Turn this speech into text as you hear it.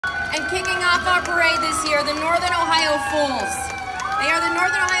And kicking off our parade this year, the Northern Ohio Fools. They are the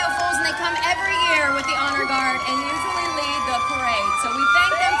Northern Ohio Fools, and they come every year with the Honor Guard and usually lead the parade. So we thank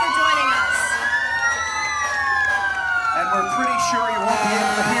them for joining us. And we're pretty sure you won't be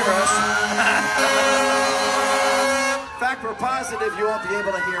able to hear us. In fact, we're positive you won't be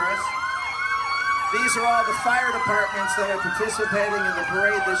able to hear us. These are all the fire departments that are participating in the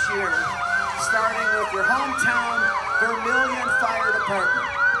parade this year, starting with your hometown Vermilion Fire Department.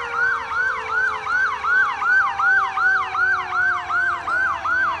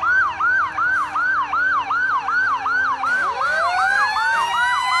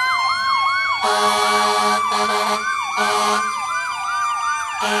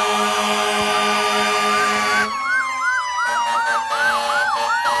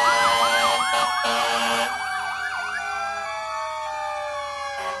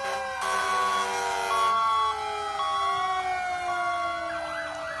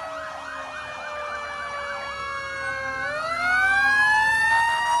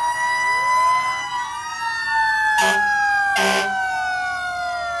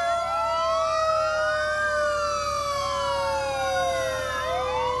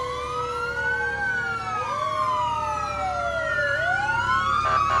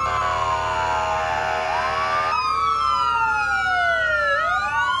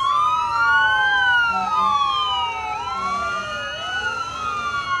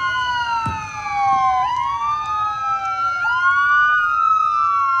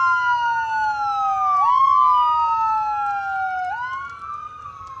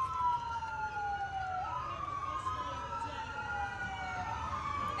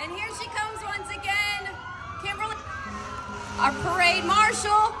 And here she comes once again, Kimberly, our parade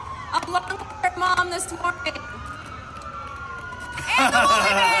marshal, along with her mom this morning. And the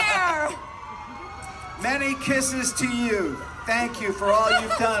Woollybear! Many kisses to you. Thank you for all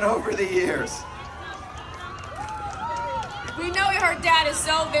you've done over the years. We know her dad is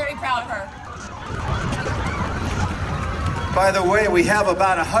so very proud of her. By the way, we have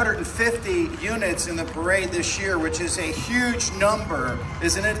about 150 units in the parade this year, which is a huge number,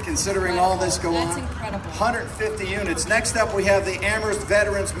 isn't it, considering all this going on? That's incredible. 150 units. Next up, we have the Amherst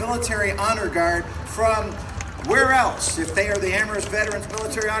Veterans Military Honor Guard from where else? If they are the Amherst Veterans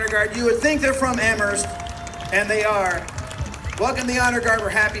Military Honor Guard, you would think they're from Amherst, and they are. Welcome the Honor Guard. We're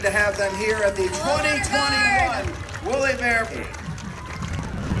happy to have them here at the 2021 Woollybear.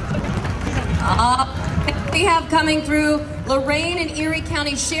 We have coming through Lorain and Erie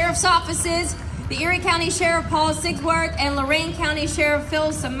County Sheriff's Offices, the Erie County Sheriff Paul Sigsworth, and Lorain County Sheriff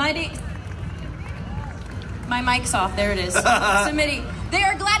Phil Samiti. My mic's off, there it is. Samiti. They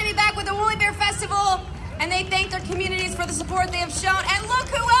are glad to be back with the Woollybear Festival, and they thank their communities for the support they have shown. And look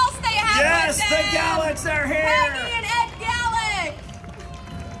who else they have Yes, with them. the Gallicks are here. Peggy and Ed Gallick.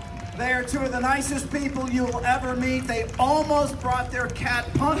 They are two of the nicest people you will ever meet. They almost brought their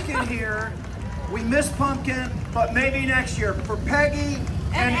cat Pumpkin here. We miss Pumpkin, but maybe next year. For Peggy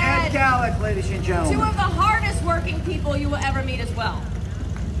and Ed Gallick, ladies and gentlemen. Two of the hardest working people you will ever meet as well.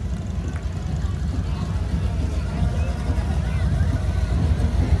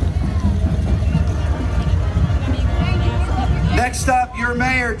 Next up, your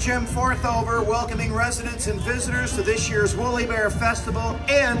mayor, Jim Forthover, welcoming residents and visitors to this year's Woollybear Festival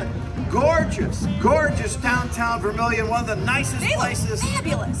in gorgeous, gorgeous downtown Vermilion, one of the nicest places. They look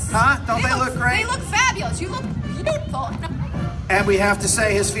fabulous. Huh? Don't they look great? They look fabulous. You look beautiful. And we have to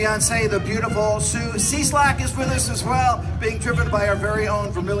say his fiancée, the beautiful Sue Cieslak, is with us as well, being driven by our very own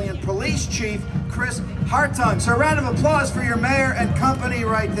Vermilion Police Chief, Chris Hartung. So a round of applause for your mayor and company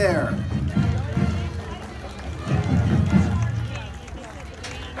right there.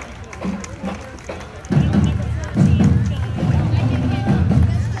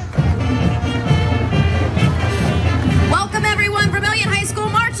 Welcome everyone, Vermilion High School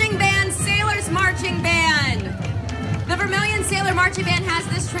Marching Band, Sailors Marching Band. The Vermilion Sailor Marching Band has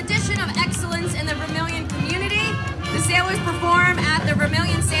this tradition of excellence in the Vermilion community. The sailors perform at the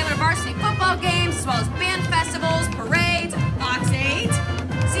Vermilion Sailor varsity football games, as well as band festivals, parades, Box 8,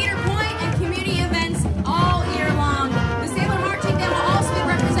 Cedar Point, and community events all year long. The Sailor Marching Band will also be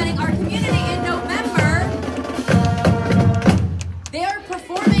representing our community in November. They are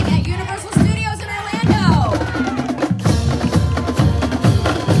performing at Universal Studios in Orlando.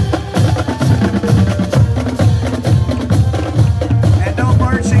 And no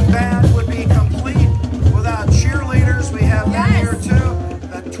marching band would be complete without cheerleaders. We have them here too.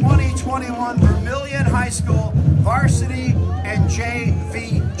 The 2021 Vermilion High School varsity and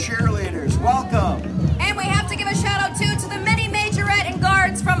JV cheerleaders. Welcome. And we have to give a shout out too to the many majorette and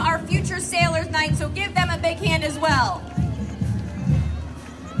guards from our Future Sailors Night, so give them a big hand as well.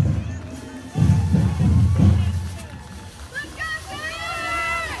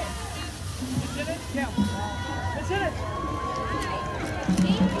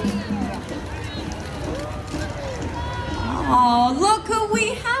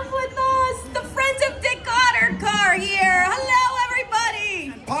 we have with us the Friends of Dick Goddard car here. Hello,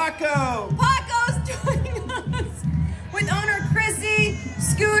 everybody. And Paco. Paco's joining us with owner Chrissy,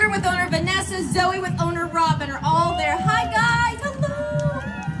 Scooter with owner Vanessa, Zoe with owner Robin are all there. Hi, guys. Hello.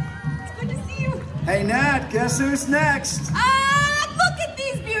 It's good to see you. Hey, Nat, guess who's next? Look at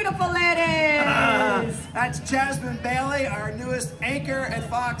these beautiful ladies. That's Jasmine Bailey, our newest anchor at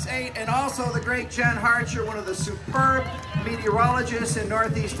Fox 8, and also the great Jen Harcher, one of the superb meteorologists in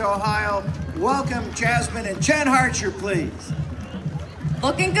Northeast Ohio. Welcome, Jasmine and Jen Harcher, please.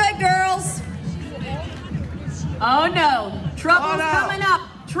 Looking good, girls. Oh no, trouble's coming up.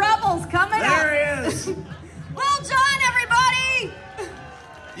 Trouble's coming up. There he is. Well done, everybody.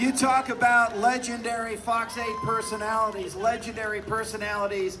 You talk about legendary Fox 8 personalities, legendary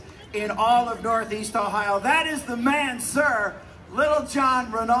personalities in all of Northeast Ohio. That is the man, sir. Little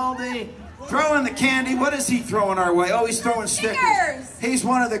John Rinaldi throwing the candy. What is he throwing our way? Oh, he's throwing stickers. He's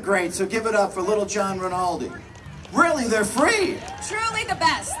one of the greats, so give it up for Little John Rinaldi. Really, they're free. Truly the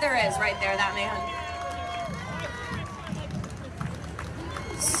best there is right there, that man.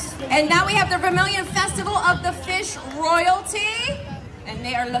 And now we have the Vermilion Festival of the Fish Royalty. And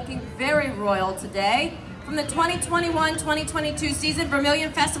they are looking very royal today. From the 2021-2022 season,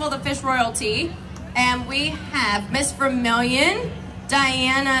 Vermilion Festival of the Fish Royalty. And we have Miss Vermilion,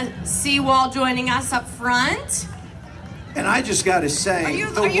 Diana Seawall joining us up front. And I just got to say, are you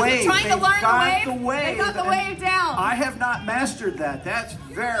trying to learn the wave? They got the wave down. I have not mastered that. That's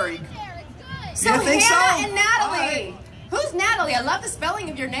very... So Hannah and Natalie. Who's Natalie? I love the spelling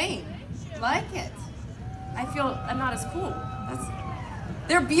of your name. Like it. I feel I'm not as cool.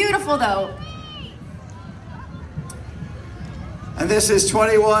 They're beautiful, though. And this is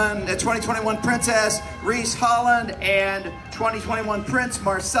 2021 Princess Reese Holland and 2021 Prince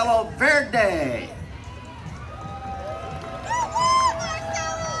Marcelo Verde.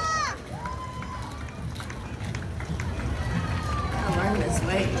 I'll learn this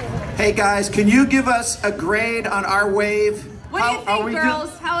wave. Hey guys, can you give us a grade on our wave? What do you think,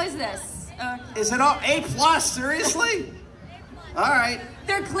 girls? How is this? Is it all A+? Seriously? All right.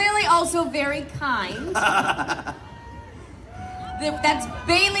 They're clearly also very kind. That's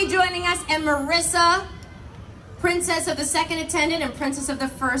Bailey joining us and Marissa, Princess of the Second Attendant and Princess of the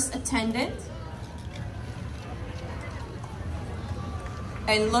First Attendant.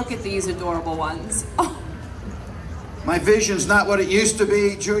 And look at these adorable ones. Oh. My vision's not what it used to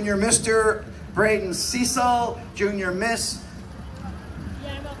be. Junior Mr. Braden Cecil, Junior Miss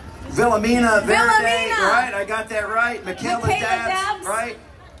Wilhelmina Verde, right? I got that right. Michaela Dabbs, right?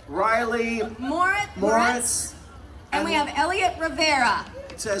 Riley Moritz. And we have Elliot Rivera.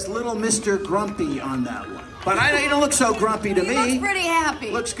 It says Little Mr. Grumpy on that one. But he don't look so grumpy to me. He looks pretty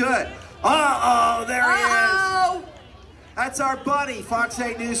happy. Looks good. Uh-oh, there he is. That's our buddy, Fox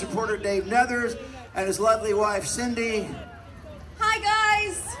 8 News reporter Dave Nethers and his lovely wife, Cindy. Hi,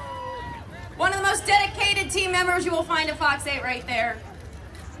 guys. One of the most dedicated team members you will find at Fox 8 right there.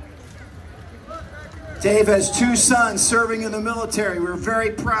 Dave has 2 sons serving in the military. We're very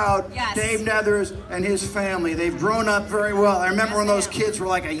proud. Yes. Dave Nethers and his family. They've grown up very well. I remember when those kids were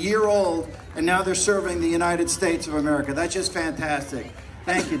like a year old, and now they're serving the United States of America. That's just fantastic.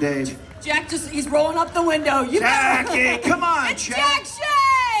 Thank you, Dave. Jack he's rolling up the window. Jackie, come on, it's Jack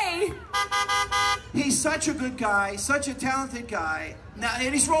Shea! He's such a good guy, such a talented guy. Now,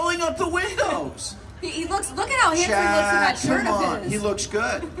 and he's rolling up the windows. He looks, look at how handsome he looks in that shirt of his. He looks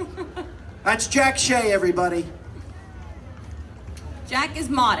good. That's Jack Shea, everybody. Jack is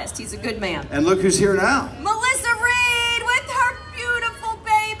modest. He's a good man. And look who's here now. Melissa Reed with her beautiful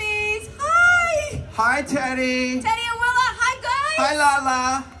babies. Hi. Hi, Teddy. Teddy and Willa. Hi, guys. Hi,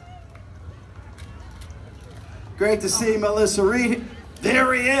 Lala. Great to see Melissa Reed.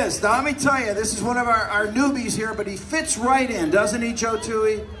 There he is. Now, let me tell you, this is one of our newbies here, but he fits right in, doesn't he, Joe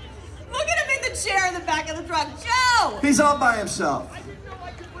Toohey? Look at him in the chair in the back of the truck. Joe! He's all by himself.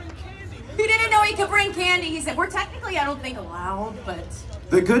 He didn't know he could bring candy. He said, we're technically, I don't think, allowed, but...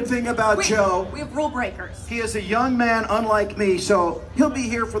 The good thing about Joe... We have rule breakers. He is a young man unlike me, so he'll be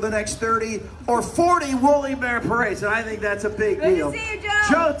here for the next 30 or 40 Woollybear parades, and I think that's a big deal. Good to see you, Joe.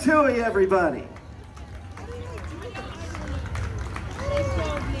 Joe Toohey, everybody.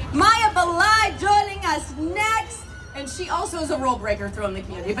 Maya Balai joining us next. And she also is a rule breaker throwing the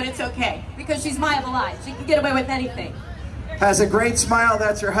candy, but it's okay, because she's Maya Balai. She can get away with anything. Has a great smile.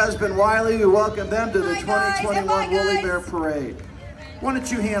 That's her husband, Wiley. We welcome them to the 2021 Woollybear Parade. Why don't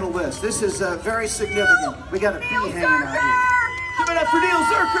you handle this? This is very significant. We got a bee hanging out here. Give it up for Neil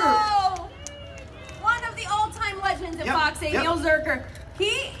Zerker. One of the all-time legends at Fox 8, Neil Zerker.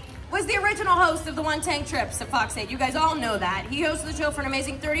 He was the original host of the One Tank Trips at Fox 8. You guys all know that. He hosted the show for an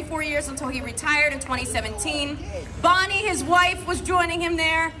amazing 34 years until he retired in 2017. Bonnie, his wife, was joining him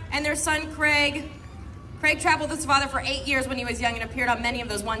there, and their son, Craig. Craig traveled with his father for 8 years when he was young and appeared on many of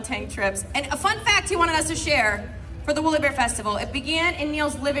those One Tank Trips. And a fun fact he wanted us to share for the Woollybear Festival, it began in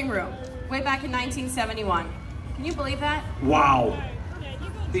Neil's living room way back in 1971. Can you believe that? Wow.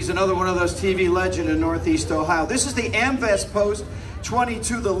 He's another one of those TV legend in Northeast Ohio. This is the AmVest Post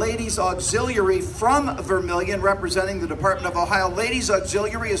 22, the Ladies Auxiliary from Vermilion, representing the Department of Ohio. Ladies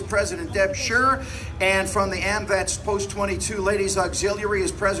Auxiliary is President Deb Scher, and from the AmVest Post 22 Ladies Auxiliary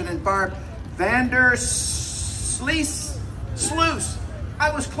is President Barb Vander Sluice.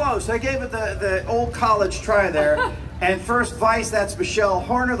 I was close. I gave it the old college try there. And first vice, that's Michelle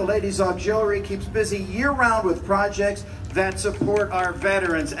Horner. The Ladies Auxiliary keeps busy year-round with projects that support our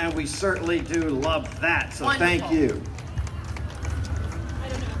veterans, and we certainly do love that. So wonderful. Thank you.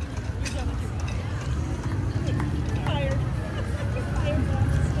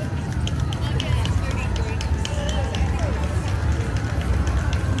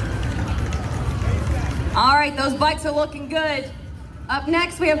 All right, those bikes are looking good. Up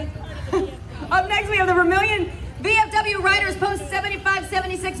next, we have the Vermilion VFW Riders Post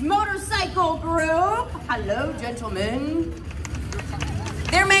 7576 Motorcycle Group. Hello, gentlemen.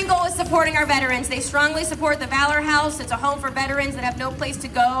 Their main goal is supporting our veterans. They strongly support the Valor House. It's a home for veterans that have no place to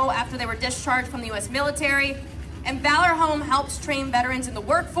go after they were discharged from the U.S. military. And Valor Home helps train veterans in the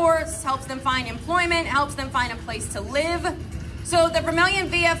workforce, helps them find employment, helps them find a place to live. So the Vermilion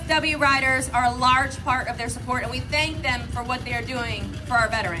VFW Riders are a large part of their support, and we thank them for what they are doing for our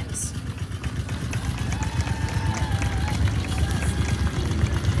veterans.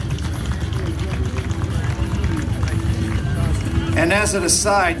 And as an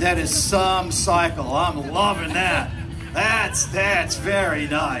aside, that is some cycle. I'm loving that. That's very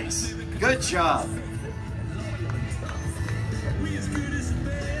nice. Good job.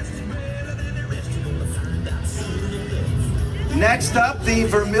 Next up, the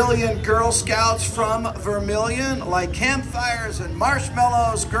Vermilion Girl Scouts from Vermilion. Like campfires and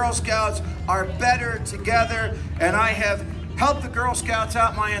marshmallows, Girl Scouts are better together. And I have helped the Girl Scouts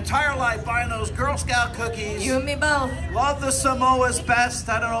out my entire life buying those Girl Scout cookies. You and me both. Love the Samoas best.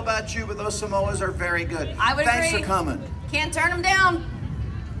 I don't know about you, but those Samoas are very good. I would Thanks agree. for coming. Can't turn them down.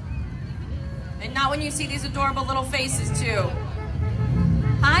 And not when you see these adorable little faces, too.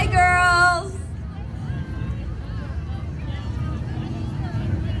 Hi, girls.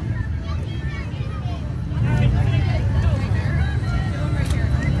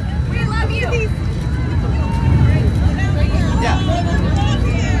 We love you.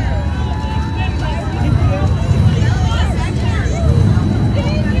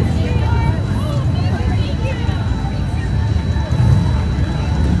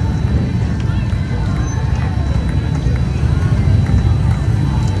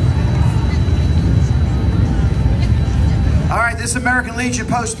 This American Legion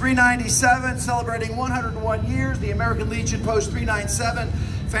Post 397, celebrating 101 years. The American Legion Post 397,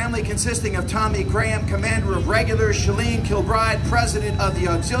 family consisting of Tommy Graham, Commander of Regulars, Shalene Kilbride, President of the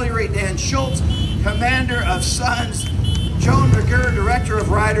Auxiliary, Dan Schultz, Commander of Sons, Joan McGurr, Director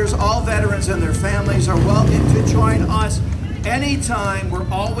of Riders. All veterans and their families are welcome to join us anytime. We're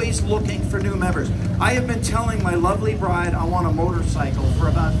always looking for new members. I have been telling my lovely bride I want a motorcycle for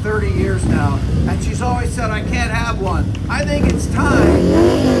about 30 years now, and she's always said I can't have one. I think it's time.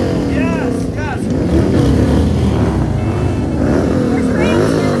 Yes, yes.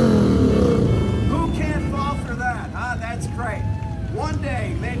 Who can't fall for that? Huh? That's great. One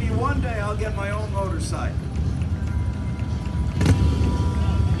day, maybe one day, I'll get my own motorcycle.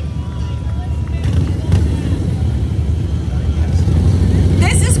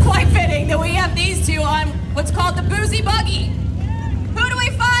 Quite fitting that we have these two on what's called the Boozy Buggy. Who do we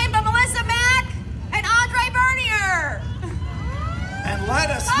find but Melissa Mack and Andre Bernier? And let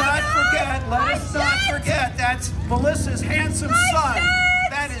us not forget, that's Melissa's handsome son.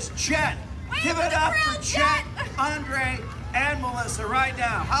 That is Jet. Give it up for Jet, Andre, and Melissa right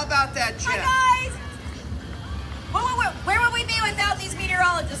now. How about that, Jet? Hi, guys. Where would we be without these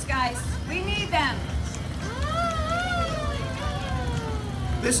meteorologists, guys? We need them.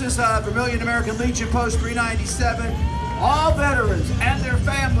 This is Vermilion American Legion Post 397. All veterans and their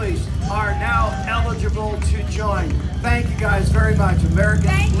families are now eligible to join. Thank you guys very much.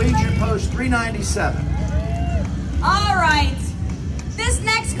 American Legion Post 397. All right. This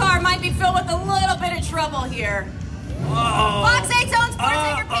next car might be filled with a little bit of trouble here. Uh-oh. Fox 8's own sports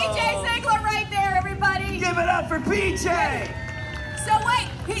anchor PJ Ziegler right there, everybody. Give it up for PJ. So wait,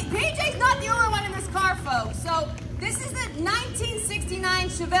 PJ's not the only one in this car, folks. So This is the 1969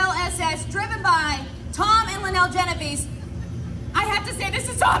 Chevelle SS driven by Tom and Linnell Genovese. I have to say, this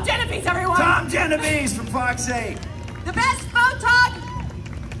is Tom Genovese, everyone. Tom Genovese from Fox 8. The best photog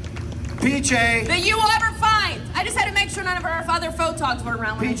PJ. that you will ever find. I just had to make sure none of our other photogs were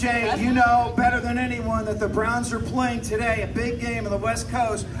around. PJ, you know better than anyone that the Browns are playing today, a big game on the West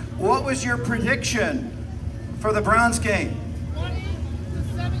Coast. What was your prediction for the Browns game?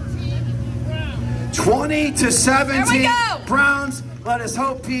 20 to 17 There we go. Browns. Let us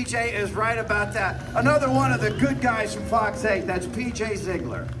hope PJ is right about that. Another one of the good guys from Fox 8. That's PJ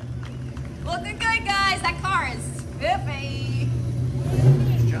Ziegler. Looking good, guys. That car is spiffy.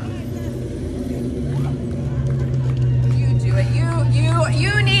 You do it.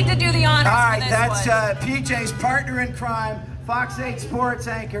 You need to do the honors. All right, for this that's one. PJ's partner in crime, Fox 8 sports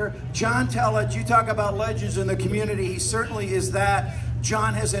anchor, John Tellett. You talk about legends in the community. He certainly is that.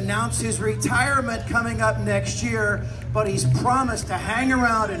 John has announced his retirement coming up next year, but he's promised to hang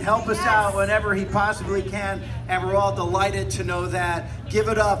around and help us out whenever he possibly can, and we're all delighted to know that. Give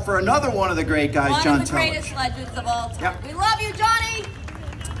it up for another one of the great guys, John Tellett. One of the greatest legends of all time. Yep. We love you, Johnny.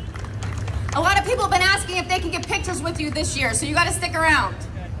 A lot of people have been asking if they can get pictures with you this year, so you got to stick around.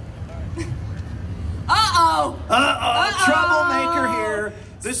 Uh-oh. Uh-oh, troublemaker here.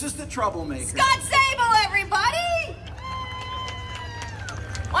 This is the troublemaker. Scott Sable, everybody.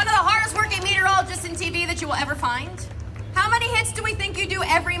 One of the hardest working meteorologists in TV that you will ever find. How many hits do we think you do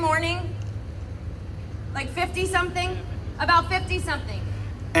every morning? Like 50 something? About 50 something.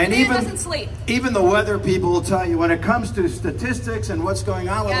 And He doesn't sleep. even the weather people will tell you when it comes to statistics and what's going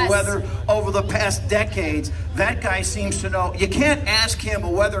on with the weather over the past decades, that guy seems to know. You can't ask him a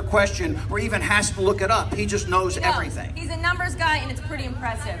weather question or even has to look it up. He just knows everything. He's a numbers guy and it's pretty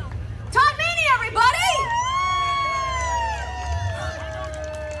impressive. Todd Meany, everybody!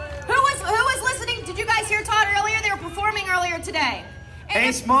 Who was listening? Did you guys hear Todd earlier? They were performing earlier today. And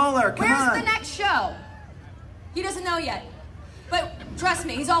Hey, Smaller, come on. Where's the next show? He doesn't know yet. But trust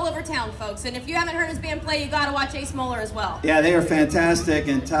me, he's all over town, folks. And if you haven't heard his band play, you got to watch Ace Moeller as well. Yeah, they are fantastic,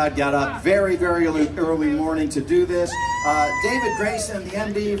 and Todd got up very, very early morning to do this. David Grayson, the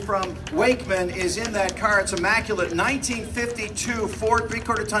MD from Wakeman, is in that car. It's immaculate, 1952 Ford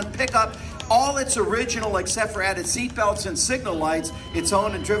 3/4 ton pickup. All its original except for added seatbelts and signal lights. It's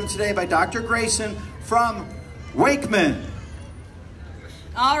owned and driven today by Dr. Grayson from Wakeman.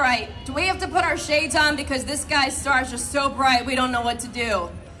 All right, do we have to put our shades on because this guy's stars are so bright we don't know what to do?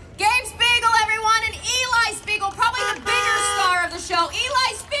 Gabe Spiegel, everyone, and Eli Spiegel, probably the bigger star of the show.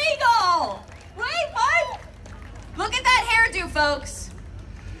 Eli Spiegel! Wait, what? Look at that hairdo, folks.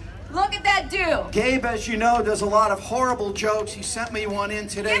 Look at that do. Gabe, as you know, does a lot of horrible jokes. He sent me one in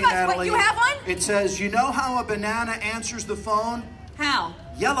today, Give us, Natalie. what, you have one? It says, you know how a banana answers the phone? How?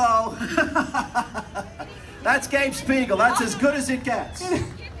 Yellow. That's Gabe Spiegel. That's as good as it gets. And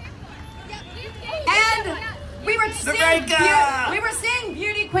we were seeing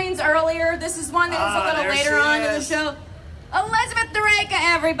Beauty Queens earlier. This is one that was a little later on in the show. Elizabeth Dereka,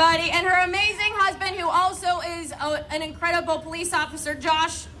 everybody, and her amazing husband, who also is an incredible police officer,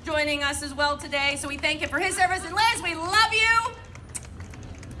 Josh, joining us as well today. So we thank him for his service. And Liz, we love you.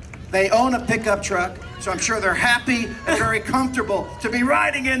 They own a pickup truck, so I'm sure they're happy and very comfortable to be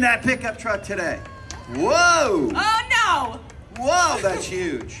riding in that pickup truck today. Whoa! Oh, no. Whoa, that's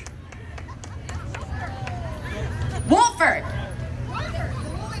huge. Wolford.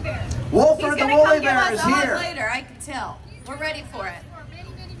 Wolford the Woollybear is a hug here. later, I can tell. We're ready for it.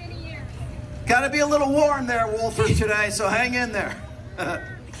 Got to be a little warm there, Wolford, today, so hang in there. I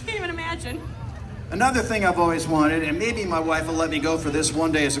can't even imagine. Another thing I've always wanted, and maybe my wife will let me go for this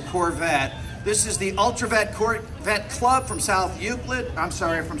one day as a Corvette. This is the Ultravet Corvette Club from South Amherst.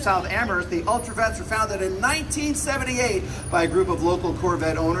 The Ultravets were founded in 1978 by a group of local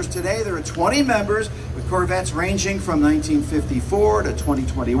Corvette owners. Today there are 20 members with Corvettes ranging from 1954 to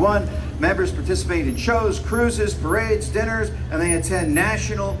 2021. Members participate in shows, cruises, parades, dinners, and they attend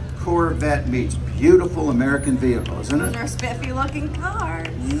national Corvette meets. Beautiful American vehicle, isn't it? Those are spiffy looking cars.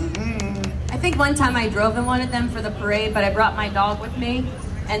 I think one time I drove in one of them for the parade, but I brought my dog with me,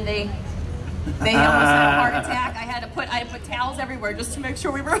 and they almost had a heart attack. I had to put towels everywhere just to make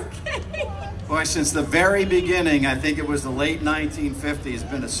sure we were okay. Boy, since the very beginning, I think it was the late 1950s,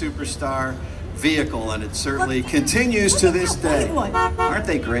 been a superstar vehicle, and it certainly continues to this day. Aren't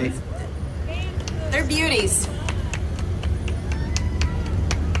they great? They're beauties.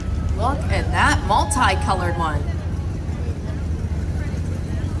 Look at that multicolored one.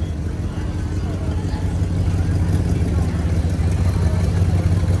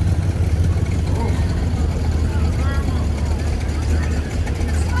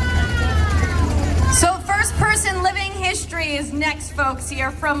 So first person living folks here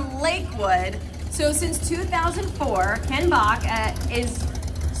from Lakewood. So since 2004, Ken Bach is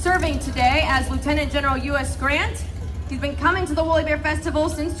serving today as Lieutenant General U.S. Grant. He's been coming to the Woollybear Festival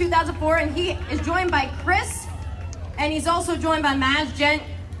since 2004, and he is joined by Chris, and he's also joined by Maz Gent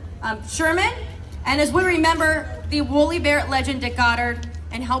Sherman. And as we remember the Woollybear legend Dick Goddard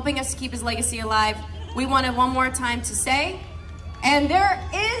and helping us keep his legacy alive, we wanted one more time to say, and there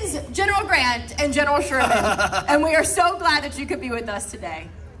is General Grant and General Sherman, and we are so glad that you could be with us today.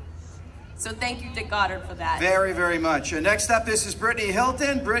 So thank you, Dick Goddard, for that. Very, very much. Next up, this is Brittany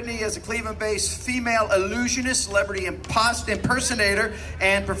Hilton. Brittany is a Cleveland-based female illusionist, celebrity impersonator,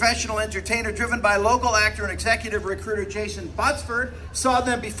 and professional entertainer driven by local actor and executive recruiter Jason Botsford. Saw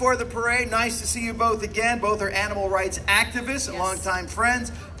them before the parade. Nice to see you both again. Both are animal rights activists and longtime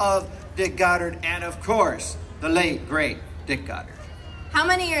friends of Dick Goddard and, of course, the late, great Dick Goddard. How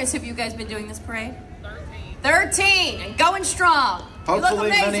many years have you guys been doing this parade? 13, and going strong. Hopefully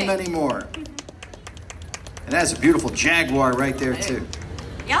many, many more. And that's a beautiful Jaguar right there, too.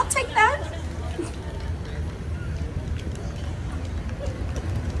 Yeah, I'll take that.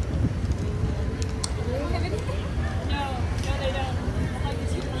 No, they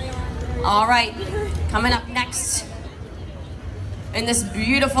don't. All right, coming up next in this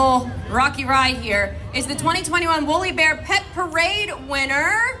beautiful rocky ride here is the 2021 Woollybear Pet Parade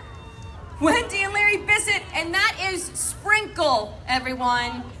winner, Wendy and Larry Bissett, and that is Sprinkle,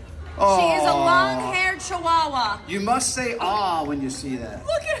 everyone. Aww. She is a long-haired Chihuahua. You must say "aw" when you see that.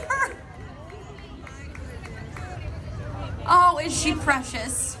 Look at her. Oh, is she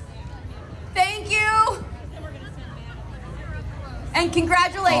precious? Thank you. And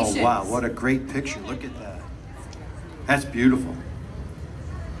congratulations. Oh, wow, what a great picture. Look at that. That's beautiful.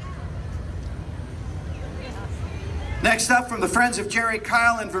 Next up, from the Friends of Jerry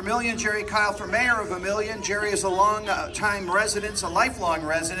Kyle in Vermilion, Jerry Kyle for mayor of Vermilion. Jerry is a long-time resident, a lifelong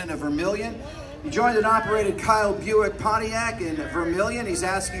resident of Vermilion. He joined and operated Kyle Buick Pontiac in Vermilion. He's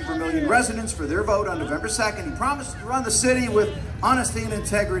asking Vermilion residents for their vote on November 2nd. He promised to run the city with honesty and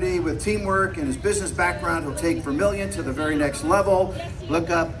integrity, with teamwork, and his business background. He'll take Vermilion to the very next level. Look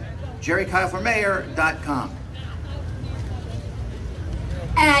up jerrykyleformayor.com.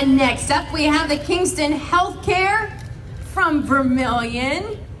 And next up, we have the Kingston Healthcare from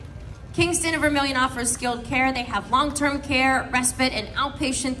Vermilion. Kingston and Vermilion offers skilled care. They have long-term care, respite, and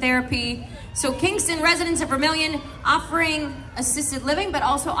outpatient therapy. So Kingston residents of Vermilion offering assisted living, but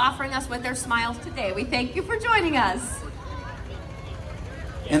also offering us with their smiles today. We thank you for joining us.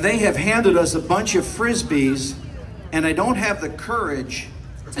 And they have handed us a bunch of Frisbees, and I don't have the courage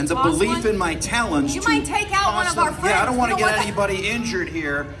and the belief in my talents. You might take out one of our friends. Yeah, I don't want to get anybody injured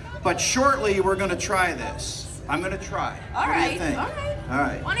here, but shortly we're going to try this. I'm going to try. All right. What do you think? All right. All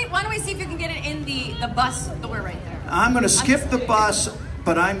right. Why don't we see if you can get it in the bus door right there? I'm going to skip the bus,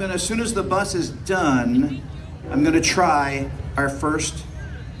 but I'm going to, as soon as the bus is done, I'm going to try our first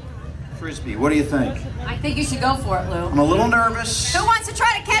Frisbee. What do you think? I think you should go for it, Lou. I'm a little nervous. Who wants to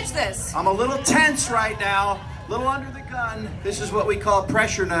try to catch this? I'm a little tense right now. A little under the gun. This is what we call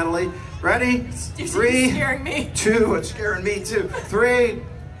pressure, Natalie. Ready? 3, scaring me. 2, it's scaring me too. 3.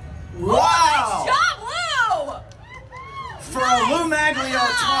 Wow! Nice job, Lou! For a Lou Maglio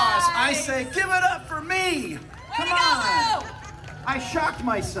toss, I say, give it up for me! Come on! Lou! I shocked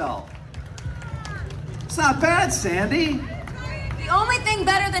myself. It's not bad, Sandy. The only thing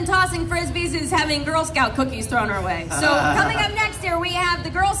better than tossing Frisbees is having Girl Scout cookies thrown our way. So coming up next here, we have the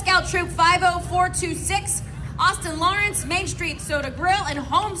Girl Scout Troop 50426, Austin Lawrence, Main Street Soda Grill, and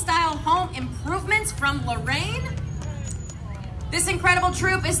Home Style Home Improvements from Lorraine. This incredible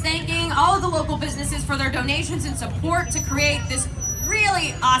troop is thanking all of the local businesses for their donations and support to create this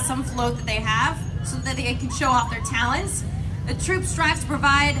really awesome float that they have so that they can show off their talents. The troop strives to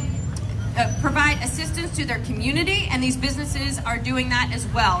provide assistance to their community, and these businesses are doing that as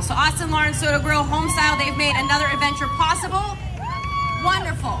well. So Austin Lawrence Soda Grill, Home Style, they've made another adventure possible.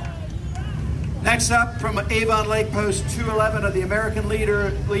 Wonderful. Next up, from Avon Lake Post 211 of the American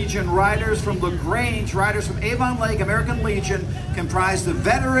Legion Riders from LaGrange. Riders from Avon Lake, American Legion, comprised of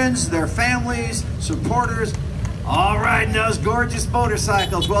veterans, their families, supporters, all riding those gorgeous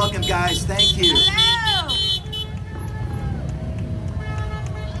motorcycles. Welcome, guys. Thank you. Hello.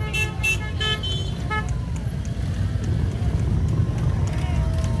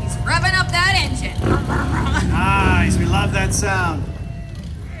 He's revving up that engine. Nice. We love that sound.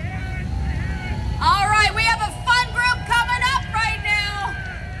 All right, we have a fun group coming up right now.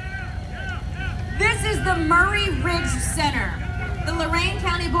 This is the Murray Ridge Center. the Lorain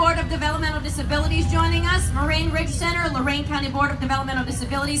County Board of Developmental Disabilities joining us. Moraine Ridge Center, Lorain County Board of Developmental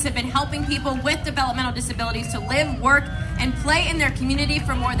Disabilities have been helping people with developmental disabilities to live, work, and play in their community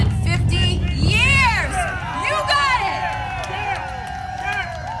for more than 50 years. You got it!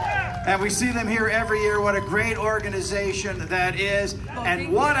 And we see them here every year. What a great organization that is.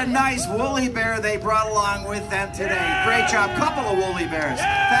 And what a nice Woollybear they brought along with them today. Great job. Couple of Woollybears.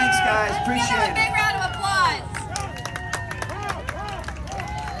 Thanks, guys. Appreciate it. Give them a big round of applause.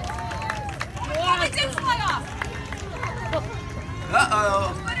 Oh, it did fly off.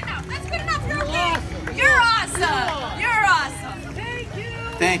 Uh-oh. That's good enough. That's good enough. You're okay. You're awesome. You're awesome. Thank you.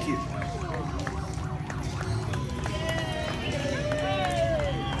 Thank you.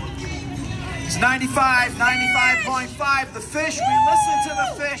 It's 95.5 The Fish. We listen to the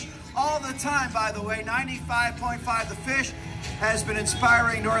Fish all the time, by the way. 95.5 The Fish has been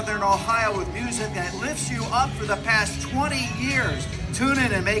inspiring Northern Ohio with music that lifts you up for the past 20 years. Tune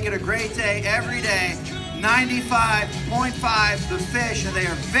in and make it a great day every day. 95.5 The Fish, and they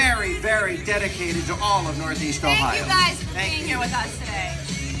are very, very dedicated to all of Northeast Ohio. Thank you guys for being here with us today.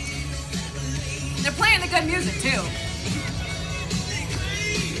 They're playing the good music, too.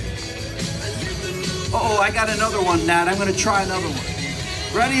 Uh-oh, I got another one, Nat. I'm going to try another one.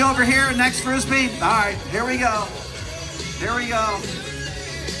 Ready over here, next Frisbee? All right, here we go. Here we go.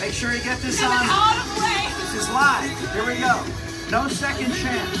 Make sure you get this on. This is live. Here we go. No second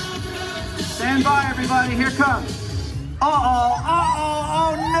chance. Stand by, everybody. Here comes.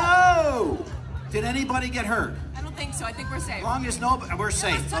 Oh no! Did anybody get hurt? I don't think so. I think we're safe. As long as we're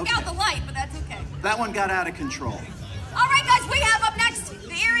safe. Took out the light, but that's okay. That one got out of control. All right, guys, we have up next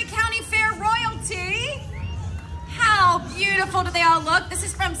the Erie County Fair Royalty. How beautiful do they all look? This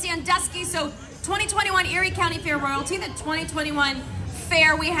is from Sandusky. So 2021 Erie County Fair Royalty, the 2021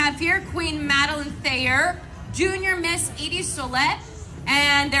 fair we have here, Queen Madeline Thayer, Junior Miss Edie Solette,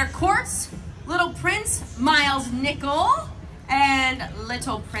 and their courts, Little Prince Miles Nickel, and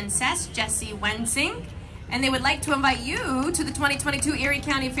Little Princess Jessie Wensing. And they would like to invite you to the 2022 Erie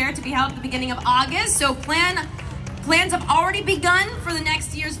County Fair to be held at the beginning of August. So plans have already begun for the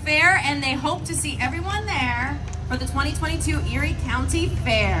next year's fair, and they hope to see everyone there for the 2022 Erie County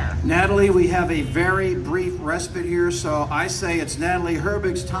Fair. Natalie, we have a very brief respite here, so I say it's Natalie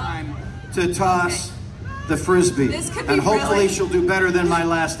Herbig's time to toss the Frisbee. This could be and hopefully really, she'll do better than my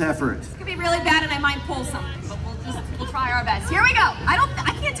last effort. This could be really bad, and I might pull something, but we'll try our best. Here we go.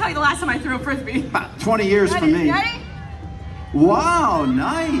 I can't tell you the last time I threw a Frisbee. About 20 years for me. Ready? Wow,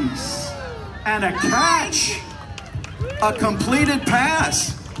 nice. And a catch. A completed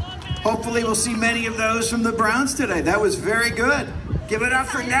pass. Hopefully we'll see many of those from the Browns today. That was very good. Give it up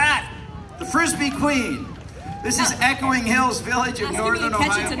for Nat, the Frisbee Queen. This is Echoing Hills Village of Northern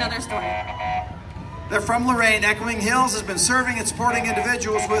Ohio. It's another story. They're from Lorain. Echoing Hills has been serving and supporting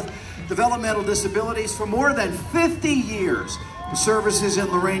individuals with developmental disabilities for more than 50 years. The services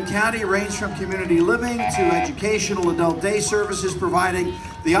in Lorain County range from community living to educational adult day services, providing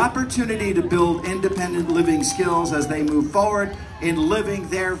the opportunity to build independent living skills as they move forward in living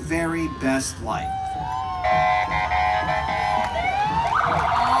their very best life.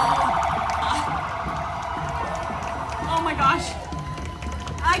 Oh my gosh.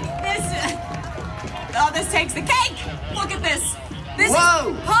 This takes the cake. Look at this. This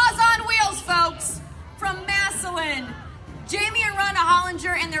Whoa. is Paws on Wheels, folks, from Massillon. Jamie and Rhonda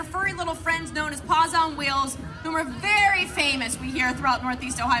Hollinger and their furry little friends known as Paws on Wheels, who are very famous, we hear, throughout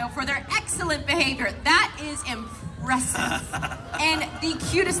Northeast Ohio for their excellent behavior. That is impressive and the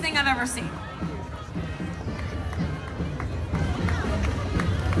cutest thing I've ever seen.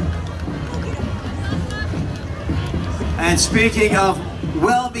 And speaking of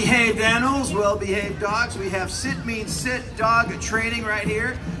well-behaved animals, well-behaved dogs, we have Sit Means Sit dog training right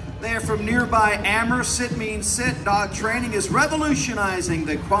here. They are from nearby Amherst. Sit Means Sit dog training is revolutionizing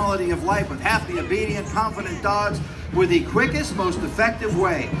the quality of life with happy, obedient, confident dogs with the quickest, most effective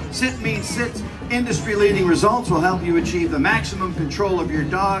way. Sit Means Sit's industry-leading results will help you achieve the maximum control of your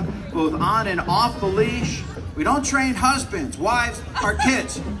dog, both on and off the leash. We don't train husbands, wives, or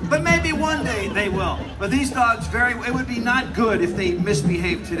kids, but maybe one day they will. But these dogs, it would be not good if they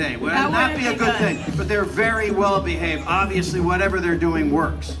misbehaved today. Would not be a good thing, but they're very well behaved. Obviously, whatever they're doing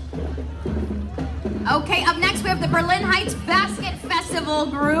works. Okay, up next we have the Berlin Heights Basket Festival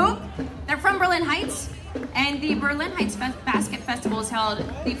group. They're from Berlin Heights, and the Berlin Heights Basket Festival is held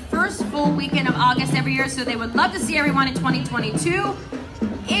the first full weekend of August every year, so they would love to see everyone in 2022.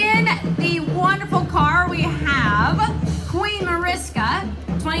 In the wonderful car, we have Queen Mariska,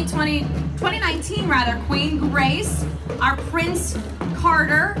 2019 rather, Queen Grace, our Prince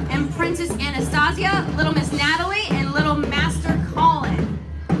Carter and Princess Anastasia, Little Miss Natalie, and Little Master Colin.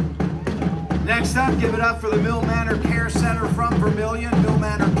 Next up, give it up for the Mill Manor Care Center from Vermilion. Mill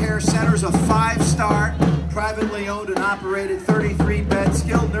Manor Care Center is a 5-star, privately owned and operated 33-bed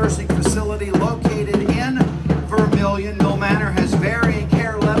skilled nursing facility located in Vermilion. Mill Manor has varying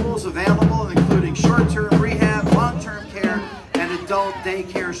care levels available, including short-term rehab, long-term care, and adult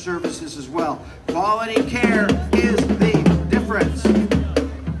daycare services as well. Quality care is the difference.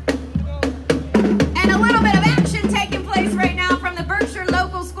 And a little bit of action taking place right now from the Berkshire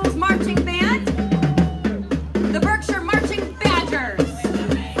Local Schools Marching Band, the Berkshire Marching Badgers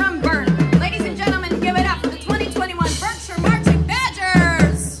from Burnham. Ladies and gentlemen, give it up for the 2021 Berkshire Marching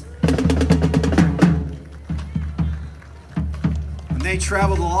Badgers. And they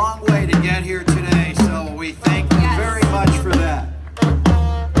traveled a long way to get here today, so we thank them very much for that.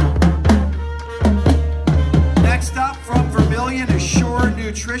 Next up from Vermilion is Shore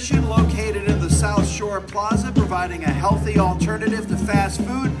Nutrition, located in the South Shore Plaza, providing a healthy alternative to fast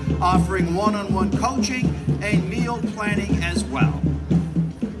food, offering one-on-one coaching and meal planning as well.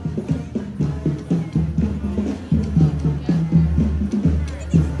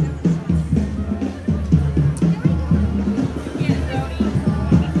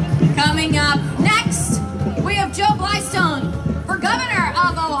 Coming up next, we have Joe Blystone for Governor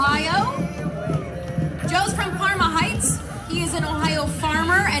of Ohio. Joe's from Parma Heights. He is an Ohio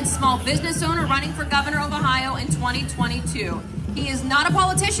farmer and small business owner running for Governor of Ohio in 2022. He is not a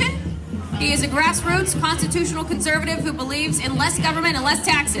politician. He is a grassroots constitutional conservative who believes in less government and less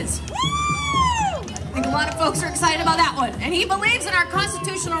taxes. I think a lot of folks are excited about that one. And he believes in our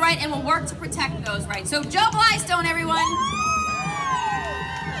constitutional right and will work to protect those rights. So Joe Blystone, everyone.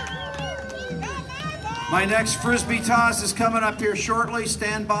 My next Frisbee toss is coming up here shortly.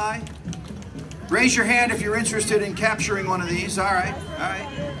 Stand by. Raise your hand if you're interested in capturing one of these. All right, all right.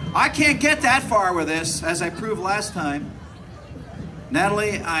 I can't get that far with this, as I proved last time.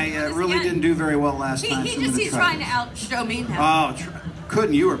 Natalie, I really didn't do very well last time. He's trying to outshow me now. Oh,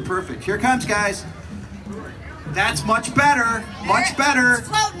 couldn't. You were perfect. Here comes, guys. That's much better. Much better. It's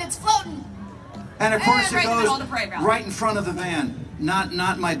floating. It's floating. And of course it goes right in front of the van.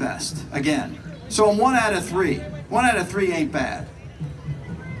 Not my best. Again. So I'm 1 out of 3. 1 out of 3 ain't bad.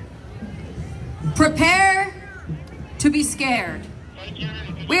 Prepare to be scared.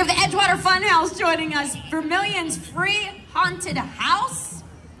 We have the Edgewater Funhouse joining us. Vermilion's free haunted house.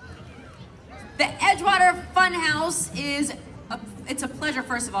 The Edgewater Funhouse is it's a pleasure,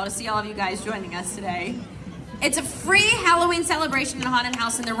 first of all, to see all of you guys joining us today. It's a free Halloween celebration in a haunted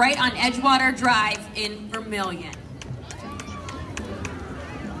house, and they're right on Edgewater Drive in Vermilion.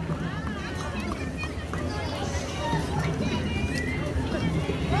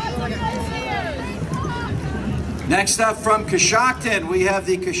 Next up from Coshocton, we have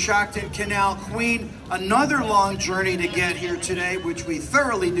the Coshocton Canal Queen. Another long journey to get here today, which we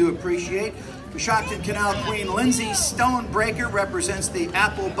thoroughly do appreciate. Coshocton Canal Queen Lindsay Stonebreaker represents the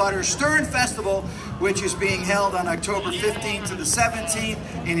Apple Butter Stern Festival, which is being held on October 15th to the 17th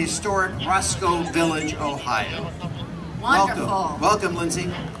in historic Roscoe Village, Ohio. Wonderful. Welcome, welcome,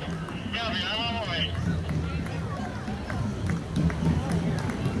 Lindsay.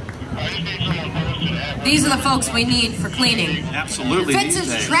 These are the folks we need for cleaning. Absolutely.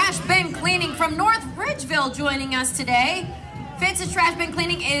 Fitz's Trash Bin Cleaning from North Ridgeville joining us today. Fitz's Trash Bin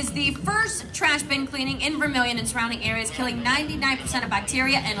Cleaning is the first trash bin cleaning in Vermilion and surrounding areas, killing 99% of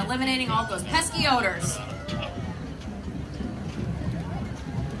bacteria and eliminating all those pesky odors.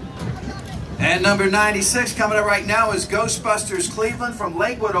 And number 96 coming up right now is Ghostbusters Cleveland from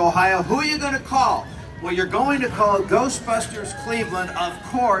Lakewood, Ohio. Who are you going to call? Well, you're going to call Ghostbusters Cleveland, of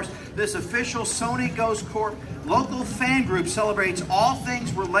course. This official Sony Ghost Corp local fan group celebrates all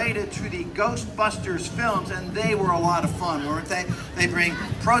things related to the Ghostbusters films, and they were a lot of fun, weren't they? They bring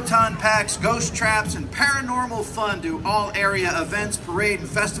proton packs, ghost traps, and paranormal fun to all area events, parade, and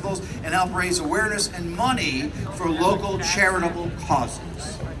festivals, and help raise awareness and money for local charitable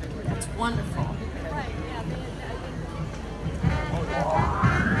causes. That's wonderful.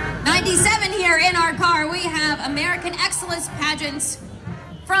 97 here in our car, we have American Excellence Pageants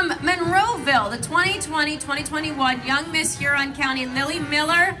from Monroeville, the 2020-2021 Young Miss Huron County Lily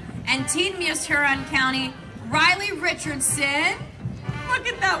Miller and Teen Miss Huron County Riley Richardson. Look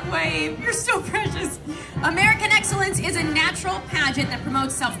at that wave, you're so precious. American Excellence is a natural pageant that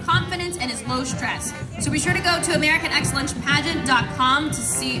promotes self-confidence and is low stress. So be sure to go to AmericanExcellencePageant.com to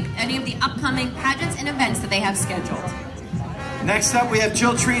see any of the upcoming pageants and events that they have scheduled. Next up, we have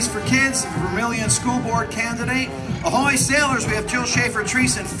Jill Treese for Kids, Vermilion School Board candidate. Ahoy Sailors, we have Jill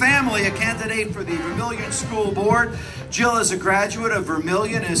Schaefer-Treese and family, a candidate for the Vermilion School Board. Jill is a graduate of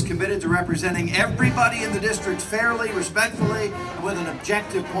Vermilion and is committed to representing everybody in the district fairly, respectfully, and with an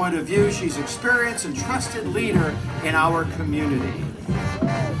objective point of view. She's an experienced and trusted leader in our community.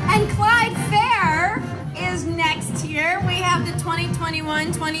 And Clyde Fair is next year. We have the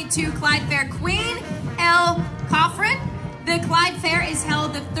 2021-22 Clyde Fair Queen, Elle Coffrin. The Clyde Fair is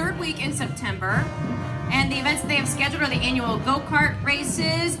held the third week in September. And the events that they have scheduled are the annual go-kart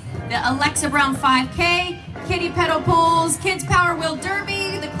races, the Alexa Brown 5K, kitty pedal pulls, Kids Power Wheel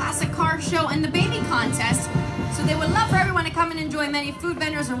Derby, the classic car show, and the baby contest. So they would love for everyone to come and enjoy many food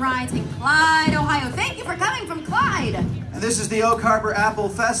vendors and rides in Clyde, Ohio. Thank you for coming from Clyde. And this is the Oak Harbor Apple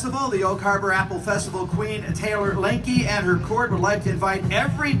Festival. The Oak Harbor Apple Festival Queen Taylor Lenke and her court would like to invite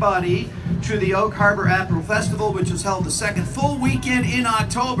everybody to the Oak Harbor Apple Festival, which is held the second full weekend in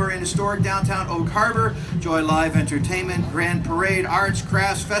October in historic downtown Oak Harbor. Enjoy live entertainment, grand parade, arts,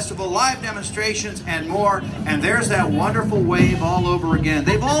 crafts, festival, live demonstrations, and more. And there's that wonderful wave all over again.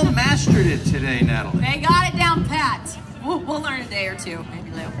 They've all mastered it today, Natalie. They got it down pat. We'll learn a day or two,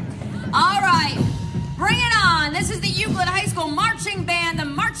 maybe later. All right, bring it on. This is the Euclid High School Marching Band, the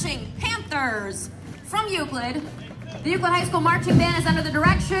Marching Panthers from Euclid. The Euclid High School Marching Band is under the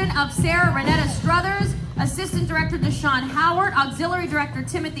direction of Sarah Renetta Struthers, Assistant Director Deshaun Howard, Auxiliary Director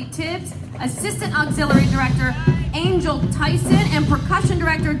Timothy Tibbs, Assistant Auxiliary Director Angel Tyson, and Percussion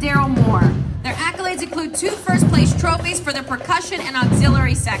Director Daryl Moore. Their accolades include 2 first-place trophies for their percussion and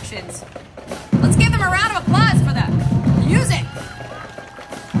auxiliary sections. Let's give them a round of applause for the music.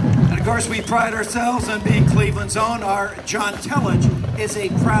 And of course, we pride ourselves on being Cleveland's own. Our John Tillage is a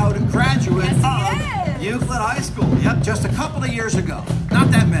proud graduate of Euclid High School. Yep, just a couple of years ago.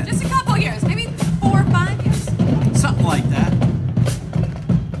 Not that many. Just a couple years, maybe 4 or 5 years. Something like that.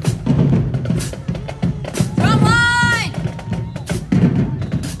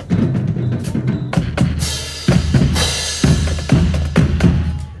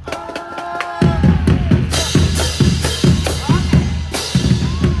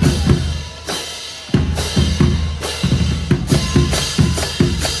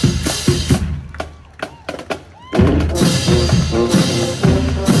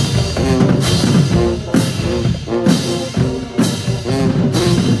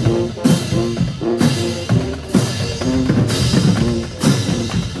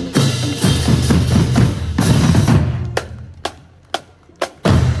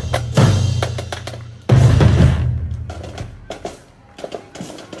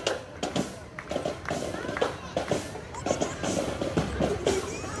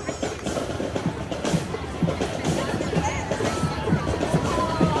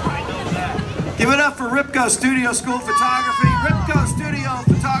 Give it up for Ripco Studio School Photography. Ripco Studio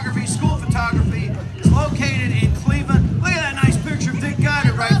Photography, School Photography is located in Cleveland. Look at that nice picture of Dick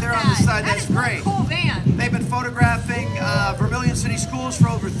Goddard right there on the side. That's great. Cool van. They've been photographing Vermilion City Schools for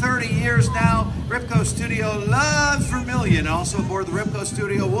over 30 years now. Ripco Studio loves Vermilion. Also aboard the Ripco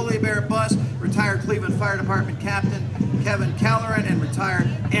Studio Woollybear bus, retired Cleveland Fire Department Captain Kevin Calleran and retired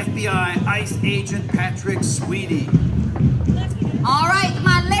FBI ICE Agent Patrick Sweetie. All right,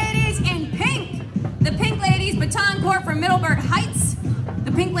 my ladies in pink. The Pink Ladies Baton Court from Middleburg Heights.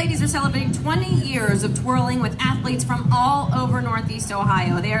 The Pink Ladies are celebrating 20 years of twirling with athletes from all over Northeast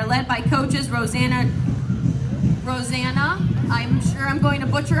Ohio. They are led by coaches Rosanna, I'm sure I'm going to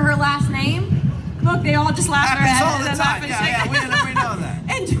butcher her last name. Look, they all just laugh their heads. All the time. Yeah, we know that.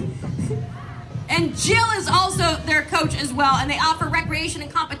 And Jill is also their coach as well, and they offer recreation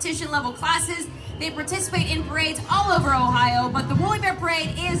and competition level classes. They participate in parades all over Ohio, but the Woollybear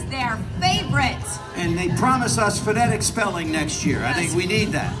Parade is their favorite. And they promise us phonetic spelling next year. I think we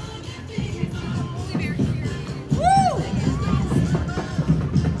need that. Woo!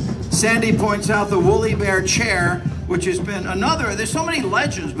 Sandy points out the Woollybear chair, which has been another, there's so many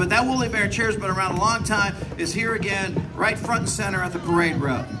legends, but that Woollybear chair has been around a long time, is here again, right front and center at the parade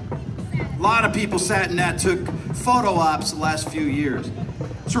route. A lot of people sat in that, took photo ops the last few years.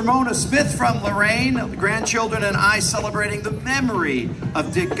 It's Ramona Smith from Lorraine, the grandchildren and I celebrating the memory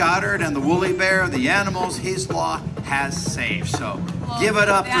of Dick Goddard and the Woollybear, the animals his law has saved. So give it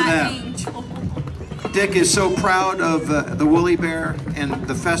up for them. Angel. Dick is so proud of the Woollybear and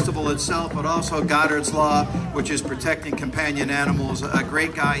the festival itself, but also Goddard's Law, which is protecting companion animals. A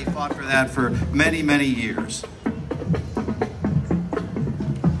great guy. He fought for that for many, many years.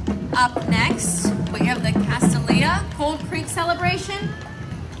 Up next, we have the Castalia Cold Creek celebration.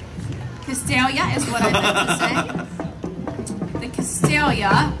 Castalia is what I meant to say. The Castalia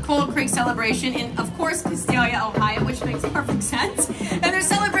Castalia Cold Creek celebration in, of course, Castalia, Ohio, which makes perfect sense. And their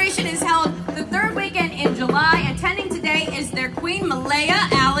celebration is held the third weekend in July. Attending today is their Queen Malaya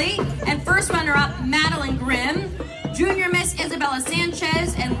Alley and first runner-up Madeline Grimm, Junior Miss Isabella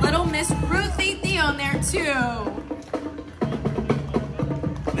Sanchez, and Little Miss Ruthie Theon there too.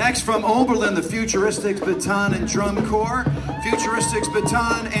 Next from Oberlin, the Futuristics Baton and Drum Corps. Futuristics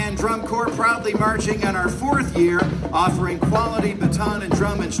Baton and Drum Corps proudly marching on our 4th year, offering quality baton and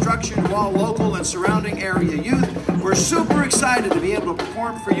drum instruction to all local and surrounding area youth. We're super excited to be able to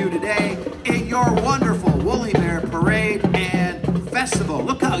perform for you today in your wonderful Woollybear Parade and Festival.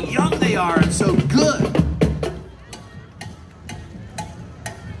 Look how young they are and so good.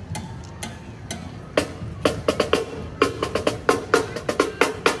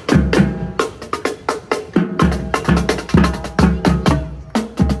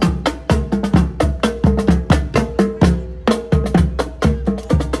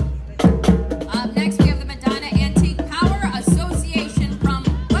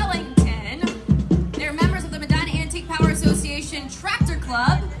 Tractor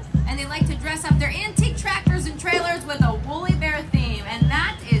Club, and they like to dress up their antique tractors and trailers with a Woollybear theme, and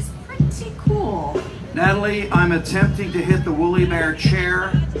that is pretty cool. Natalie, I'm attempting to hit the Woollybear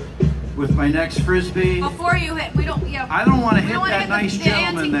chair with my next frisbee. Before you hit, I don't want to hit that nice the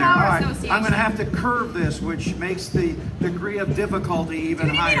gentleman there. All right, I'm going to have to Association. curve this, which makes the degree of difficulty even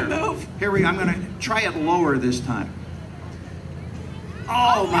higher. Here we go. I'm going to try it lower this time.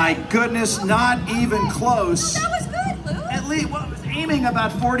 Oh my goodness, not even close. That was good, Lou. At least, well, I was aiming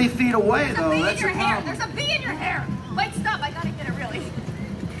about 40 feet away, though. There's a bee in That's your a hair. problem. There's a bee in your hair. Wait, stop. I gotta get it really.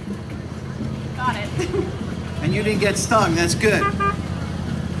 Got it. And you didn't get stung. That's good.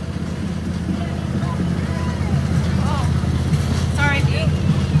 Oh, sorry, bee.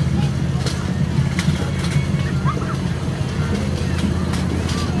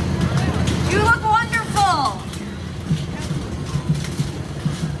 You look wonderful.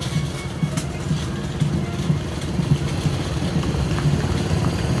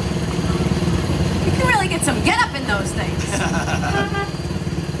 You can really get some get up in those things.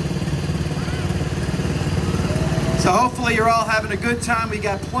 So hopefully you're all having a good time. We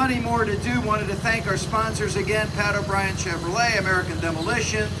got plenty more to do. Wanted to thank our sponsors again, Pat O'Brien Chevrolet, American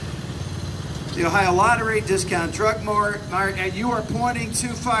Demolition, the Ohio Lottery, Discount Drug Mart, and you are pointing to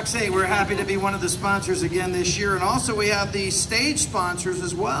Fox 8. We're happy to be one of the sponsors again this year. And also we have the stage sponsors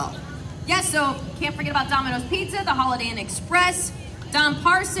as well. Yes, so can't forget about Domino's Pizza, the Holiday Inn Express, Don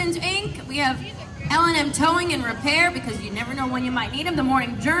Parsons Inc. We have L&M Towing and Repair, because you never know when you might need them. The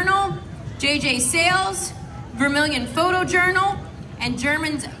Morning Journal, JJ Sales, Vermilion Photo Journal, and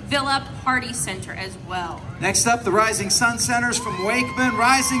German's Villa Party Center as well. Next up, the Rising Sun Centers from Wakeman.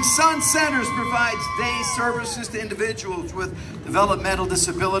 Rising Sun Centers provides day services to individuals with developmental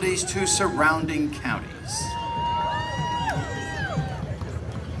disabilities to surrounding counties.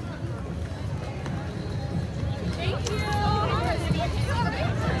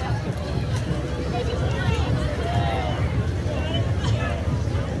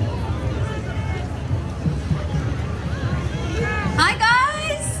 Hi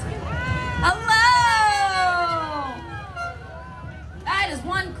guys! Hello! That is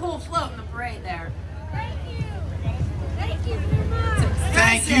one cool float in the parade there. Thank you. Thank you very much.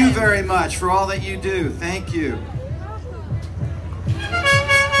 Thank you very much for all that you do. Thank you.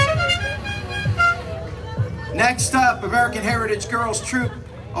 Next up, American Heritage Girls Troop,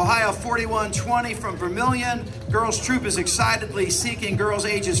 Ohio 4120 from Vermilion. Girls Troop is excitedly seeking girls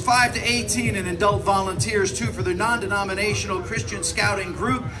ages 5 to 18 and adult volunteers too for their non-denominational Christian scouting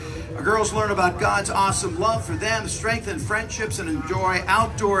group. Our girls learn about God's awesome love for them, strengthen friendships, and enjoy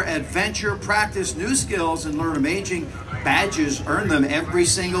outdoor adventure, practice new skills, and learn amazing badges. Earn them every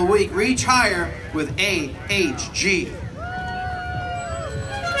single week. Reach higher with AHG.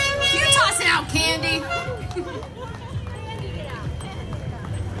 You tossing out candy.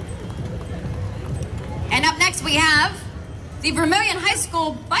 And up next we have the Vermilion High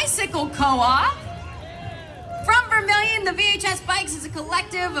School Bicycle Co-op. From Vermilion, the VHS Bikes is a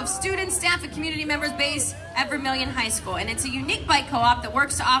collective of students, staff, and community members based at Vermilion High School. And it's a unique bike co-op that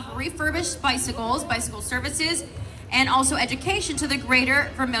works to offer refurbished bicycles, bicycle services, and also education to the greater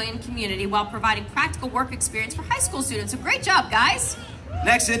Vermilion community while providing practical work experience for high school students. So great job, guys.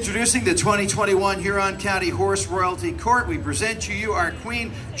 Next, introducing the 2021 Huron County Horse Royalty Court. We present to you our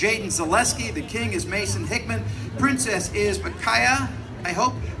Queen, Jaden Zaleski. The King is Mason Hickman. Princess is Micaiah, I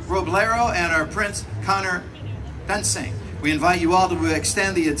hope, Roblero, and our Prince, Connor Dunsing. We invite you all to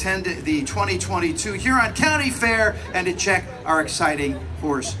extend the 2022 Huron County Fair and to check our exciting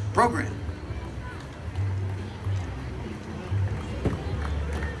horse program.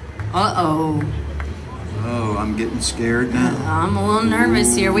 Uh-oh. Oh, I'm getting scared now. I'm a little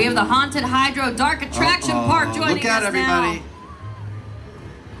nervous here. We have the Haunted Hydro Dark Attraction Park joining Look out, us everybody. now.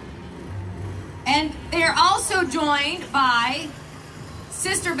 And they're also joined by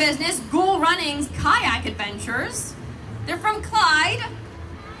sister business Ghoul Running's Kayak Adventures. They're from Clyde,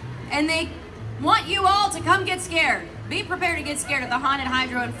 and they want you all to come get scared. Be prepared to get scared at the Haunted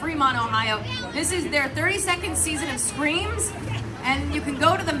Hydro in Fremont, Ohio. This is their 32nd season of Screams, and you can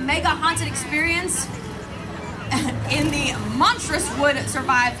go to the Mega Haunted Experience in the Monstrous Wood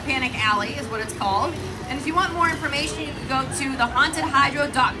Survive Panic Alley is what it's called. And if you want more information, you can go to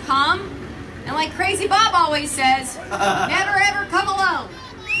thehauntedhydro.com. And like Crazy Bob always says, never ever come alone.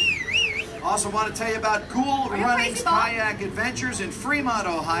 Also want to tell you about Ghoul Running's Kayak Adventures in Fremont,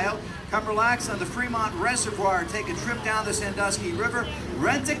 Ohio. Come relax on the Fremont Reservoir. Take a trip down the Sandusky River.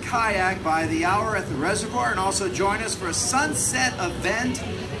 Rent a kayak by the hour at the reservoir, and also join us for a sunset event.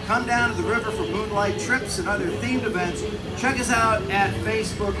 Come down to the river for moonlight trips and other themed events. Check us out at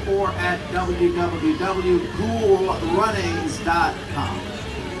Facebook or at www.ghoulrunnings.com.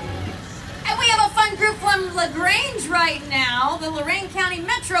 And we have a fun group from LaGrange right now, the Lorain County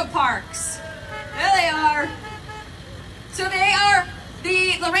Metro Parks. There they are. So they are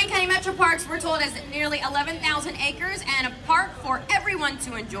the Lorain County Metro Parks, we're told, has nearly 11,000 acres and a park for everyone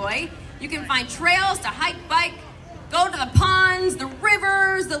to enjoy. You can find trails to hike, bike, go to the ponds, the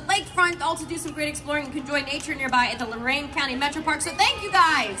rivers, the lakefront, all to do some great exploring. You can enjoy nature nearby at the Lorain County Metro Park. So thank you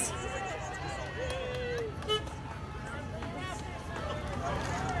guys.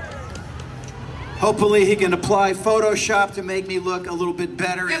 Hopefully he can apply Photoshop to make me look a little bit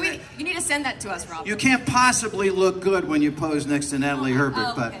better. Yeah, you need to send that to us, Rob. You can't possibly look good when you pose next to Natalie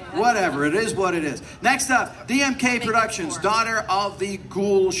Herbert, but whatever, it is what it is. Next up, DMK Productions, daughter of the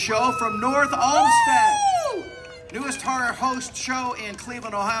Ghoul Show from North Olmsted. Woo! Newest horror host show in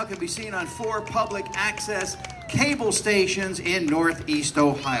Cleveland, Ohio can be seen on 4 public access cable stations in Northeast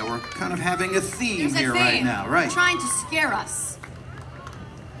Ohio. We're kind of having a theme here right now, right? They're trying to scare us.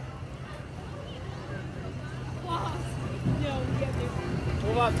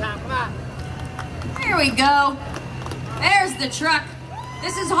 Here we go. There's the truck.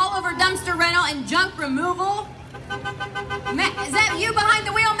 This is haulover dumpster rental and junk removal. Matt, is that you behind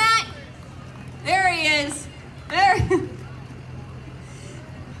the wheel, Matt? There he is. There.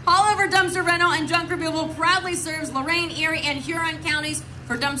 Haulover dumpster rental and junk removal proudly serves Lorain, Erie, and Huron counties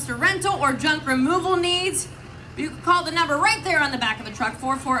for dumpster rental or junk removal needs. You can call the number right there on the back of the truck,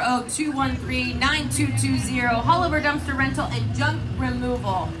 440-213-9220. Haulover dumpster rental and junk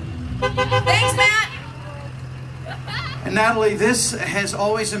removal. Thanks, Matt. And Natalie, this has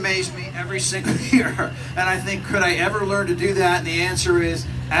always amazed me every single year. And I think, could I ever learn to do that? And the answer is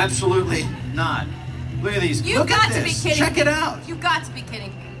absolutely not. Look at these. You've got to be kidding. Check it out. You've got to be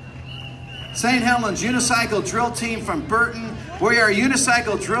kidding. St. Helens Unicycle Drill Team from Burton. We are a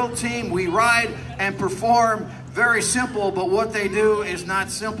unicycle drill team. We ride and perform. Very simple, but what they do is not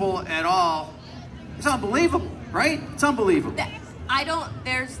simple at all. It's unbelievable, right? It's unbelievable. I don't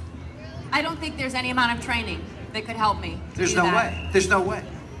think there's any amount of training that could help me. There's no way. There's no way.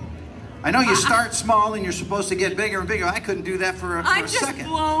 I know you start small and you're supposed to get bigger and bigger. I couldn't do that for a second. I'm just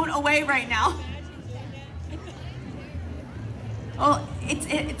blown away right now. Oh,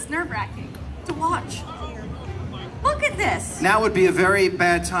 it's nerve-wracking to watch. Look at this. Now would be a very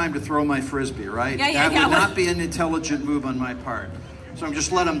bad time to throw my Frisbee, right? That would not be an intelligent move on my part. So I'm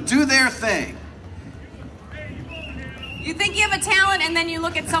just let them do their thing. You think you have a talent and then you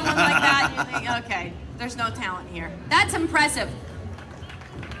look at someone like that and you think, okay, there's no talent here. That's impressive.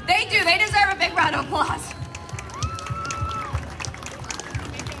 They do. They deserve a big round of applause.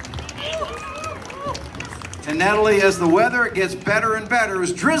 And Natalie, as the weather gets better and better, it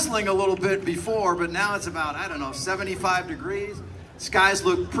was drizzling a little bit before, but now it's about, I don't know, 75 degrees. Skies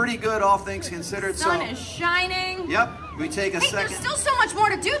look pretty good, all things considered. Sun is shining. Yep, we take a second. There's still so much more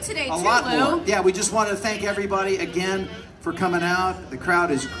to do today, a lot more. Yeah, we just want to thank everybody again for coming out. The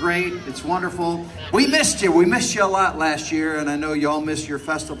crowd is great. It's wonderful. We missed you. We missed you a lot last year, and I know you all missed your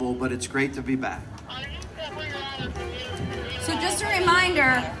festival, but it's great to be back. So just a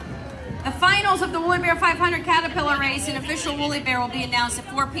reminder, the finals of the Woollybear 500 Caterpillar race and official Woollybear will be announced at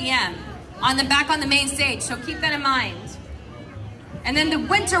 4 p.m. on the main stage, so keep that in mind. And then the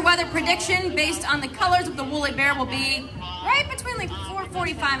winter weather prediction based on the colors of the Woollybear will be right between like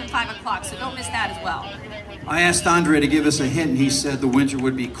 4:45 and 5 o'clock, so don't miss that as well. I asked Andre to give us a hint, and he said the winter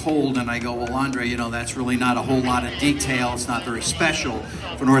would be cold, and I go, well, Andre, you know, that's really not a whole lot of detail. It's not very special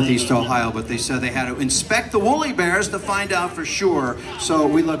for Northeast Ohio, but they said they had to inspect the Woollybears to find out for sure, so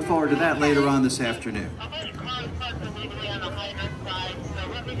we look forward to that later on this afternoon.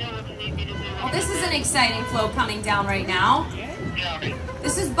 this is an exciting flow coming down right now.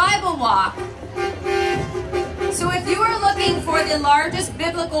 This is Bible Walk. So if you are looking for the largest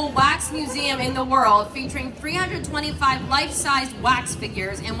biblical wax museum in the world, featuring 325 life-sized wax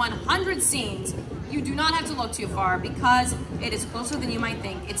figures and 100 scenes, you do not have to look too far because it is closer than you might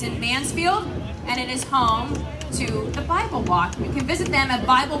think. It's in Mansfield, and it is home to the Bible Walk. You can visit them at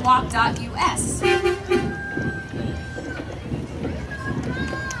biblewalk.us.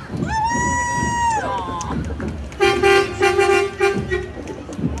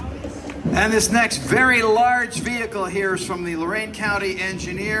 And this next very large vehicle here is from the Lorain County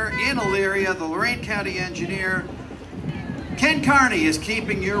Engineer in Elyria. The Lorain County Engineer, Ken Carney, is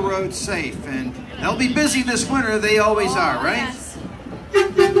keeping your roads safe. And they'll be busy this winter. They always are, right? Yes.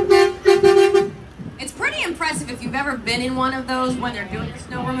 It's pretty impressive if you've ever been in one of those when they're doing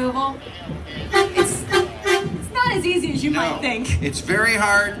snow removal. It's not as easy as you might think. It's very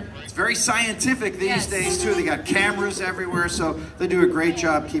hard. It's very scientific these days, too. They got cameras everywhere, so they do a great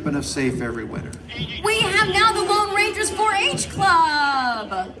job keeping us safe every winter. We have now the Lone Rangers 4-H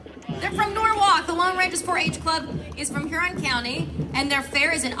Club. They're from Norwalk. The Lone Rangers 4-H Club is from Huron County, and their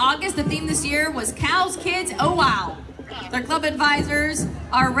fair is in August. The theme this year was Cows, Kids, Oh Wow. Their club advisors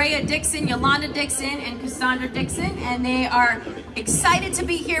are Rhea Dixon, Yolanda Dixon, and Cassandra Dixon, and they are excited to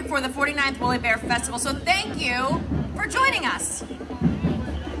be here for the 49th Woollybear Festival. So thank you for joining us.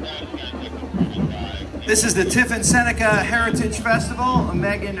 This is the Tiffin Seneca Heritage Festival,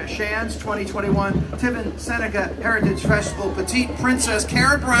 Megan Shands 2021 Tiffin Seneca Heritage Festival. Petite Princess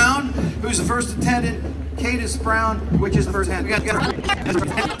Cara Brown, who's the first attendant. Cadis Brown, which is the first attendant.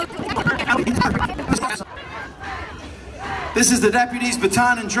 This is the Deputies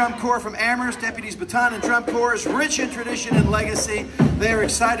Baton and Drum Corps from Amherst. Deputies Baton and Drum Corps is rich in tradition and legacy. They are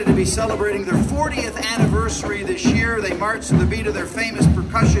excited to be celebrating their 40th anniversary this year. They march to the beat of their famous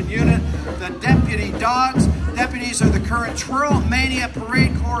percussion unit, the Deputy Dogs. Deputies are the current Twirl Mania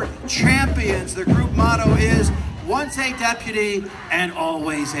Parade Corps champions. Their group motto is, once a deputy and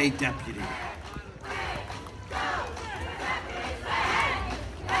always a deputy.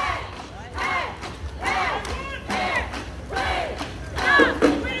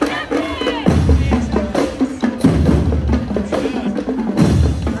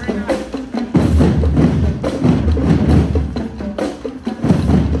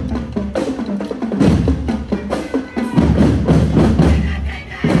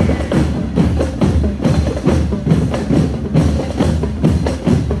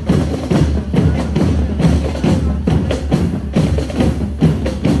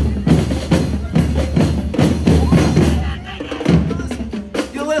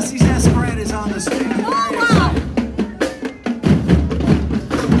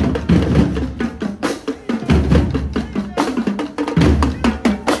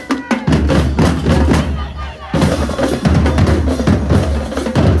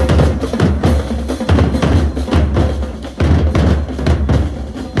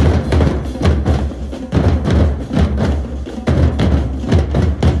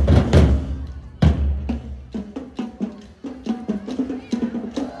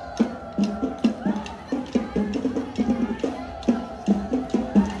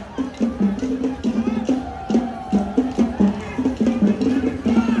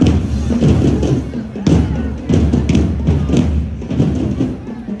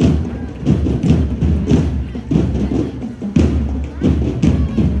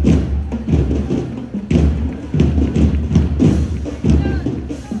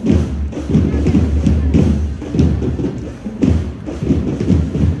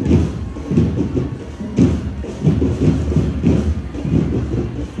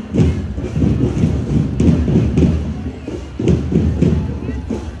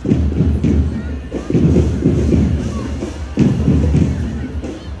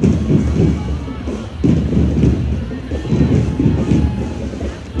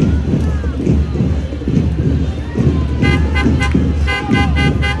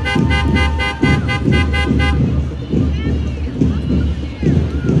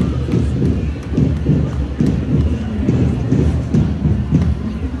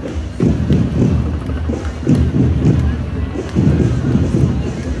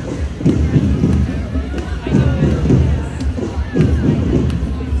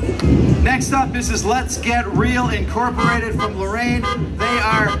 Next up, this is Let's Get Real Incorporated from Lorain. They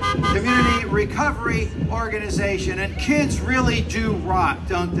are a community recovery organization, and kids really do rock,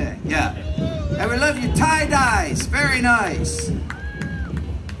 don't they? Yeah. And we love you tie-dyes. Very nice. All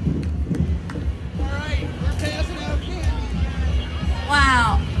right, we're passing out candy.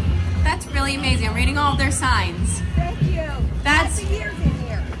 Wow, that's really amazing. I'm reading all of their signs. Thank you. That's Lots of years in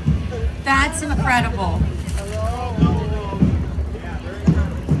here. That's incredible.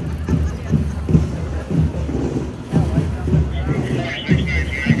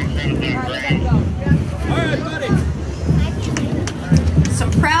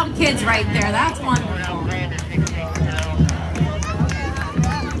 Some proud kids right there. That's wonderful.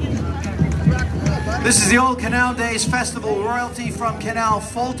 This is the Old Canal Days Festival royalty from Canal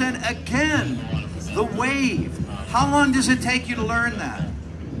Fulton. Again, the wave. How long does it take you to learn that?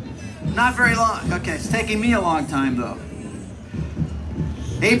 Not very long. Okay, it's taking me a long time though.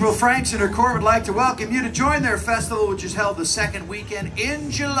 April Franks and her corps would like to welcome you to join their festival, which is held the second weekend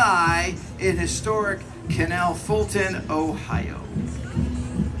in July in historic Canal Fulton, Ohio.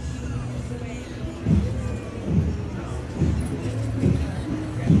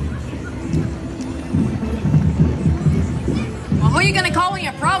 Well, who are you going to call when you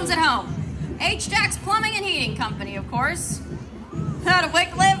have problems at home? H-Jack's Plumbing and Heating Company, of course. Out of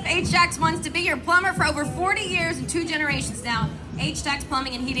Wycliffe, H-Jack's wants to be your plumber for over 40 years and 2 generations now. H-Jack's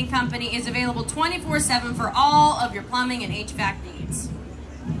Plumbing and Heating Company is available 24/7 for all of your plumbing and HVAC needs.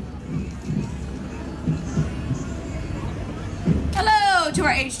 Hello to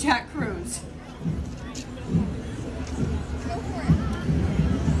our H-Jack crews.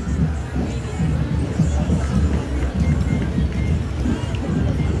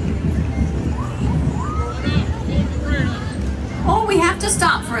 Oh, we have to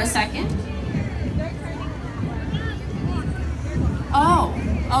stop for a second. Oh,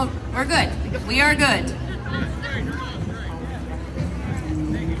 we're good. We are good.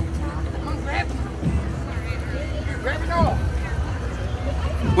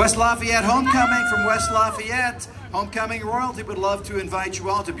 West Lafayette Homecoming from West Lafayette. Homecoming Royalty would love to invite you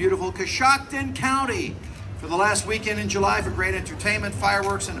all to beautiful Coshocton County for the last weekend in July for great entertainment,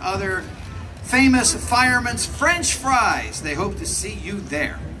 fireworks, and other famous firemen's French fries. They hope to see you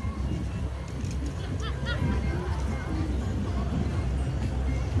there.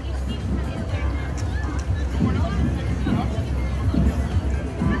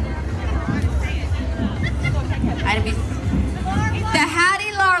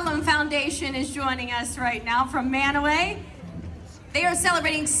 Foundation is joining us right now from Manaway. They are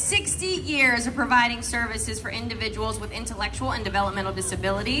celebrating 60 years of providing services for individuals with intellectual and developmental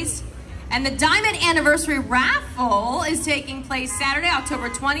disabilities. And the Diamond Anniversary Raffle is taking place Saturday, October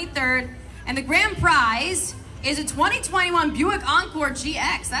 23rd. And the grand prize is a 2021 Buick Encore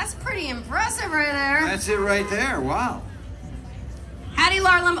GX. That's pretty impressive right there. That's it right there. Wow.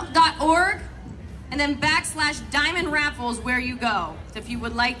 HattieLarlam.org. And then /Diamond Raffles where you go if you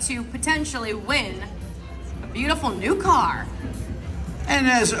would like to potentially win a beautiful new car. And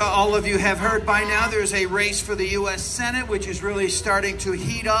as all of you have heard by now, there's a race for the U.S. Senate, which is really starting to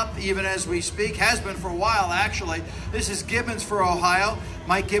heat up even as we speak. Has been for a while, actually. This is Gibbons for Ohio.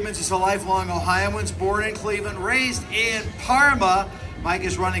 Mike Gibbons is a lifelong Ohioan, born in Cleveland, raised in Parma. Mike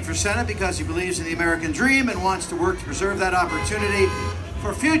is running for Senate because he believes in the American dream and wants to work to preserve that opportunity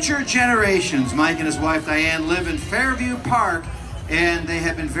for future generations. Mike and his wife Diane live in Fairview Park, and they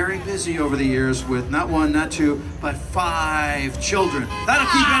have been very busy over the years with not 1, not 2, but 5 children. That'll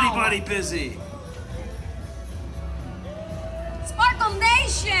keep anybody busy. Sparkle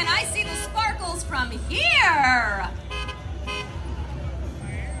Nation, I see the sparkles from here.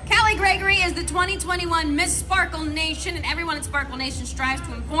 Callie Gregory is the 2021 Miss Sparkle Nation, and everyone at Sparkle Nation strives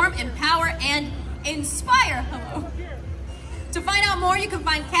to inform, empower, and inspire. Hello. To find out more, you can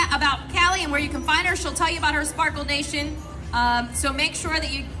find about Callie and where you can find her. She'll tell you about her Sparkle Nation. So make sure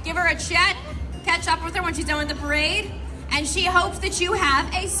that you give her a chat, catch up with her when she's done with the parade, and she hopes that you have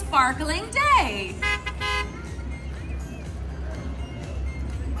a sparkling day.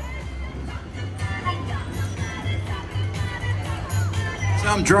 So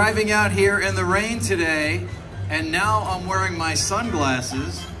I'm driving out here in the rain today, and now I'm wearing my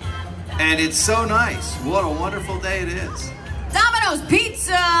sunglasses, and it's so nice. What a wonderful day it is. Domino's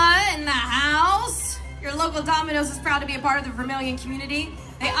Pizza in the house. Your local Domino's is proud to be a part of the Vermilion community.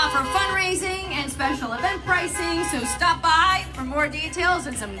 They offer fundraising and special event pricing, so stop by for more details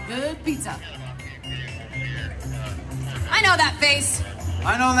and some good pizza. I know that face.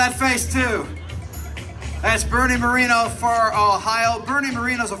 I know that face too. That's Bernie Marino for Ohio. Bernie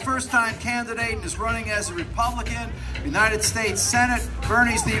Marino's a first-time candidate and is running as a Republican, United States Senate.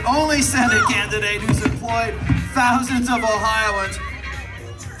 Bernie's the only Senate candidate who's employed thousands of Ohioans,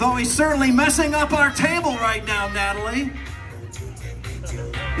 though he's certainly messing up our table right now, Natalie.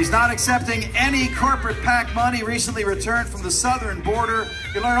 He's not accepting any corporate PAC money, recently returned from the southern border.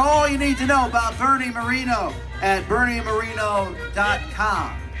 You learn all you need to know about Bernie Marino at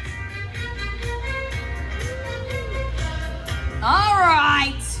berniemarino.com. All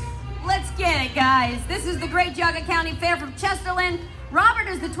right. Let's get it, guys. This is the Great Geauga County Fair from Chesterland. Robert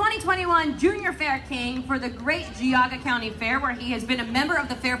is the 2021 Junior Fair King for the Great Geauga County Fair, where he has been a member of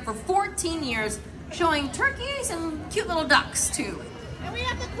the fair for 14 years, showing turkeys and cute little ducks, too. And we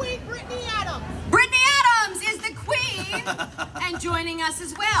have the Queen, Brittany Adams. Brittany Adams is the queen and joining us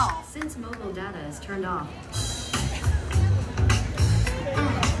as well. Since mobile data is turned off.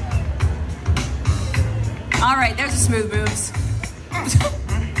 All right, there's the smooth moves.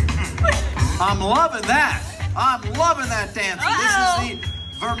 I'm loving that. I'm loving that dancing. This is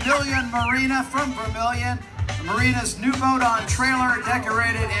the Vermilion Marina from Vermilion. The marina's new boat on trailer,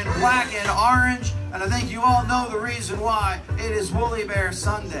 decorated in black and orange. And I think you all know the reason why. It is Woollybear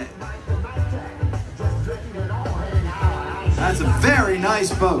Sunday. That's a very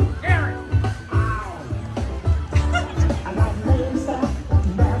nice boat.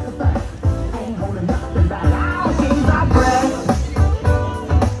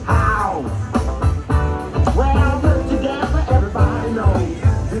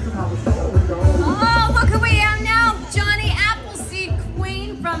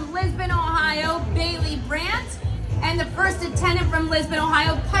 From Lisbon,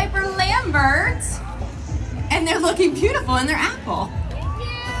 Ohio, Piper Lambert. And they're looking beautiful in their apple.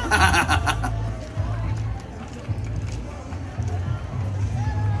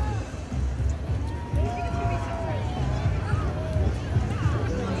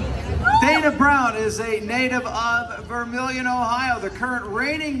 Dana Brown is a native of Vermilion, Ohio. The current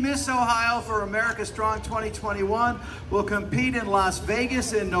reigning Miss Ohio for America Strong 2021 will compete in Las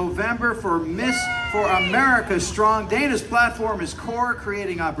Vegas in November for Miss for America Strong. Dana's platform is core,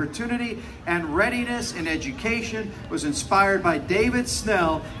 creating opportunity and readiness in education, was inspired by David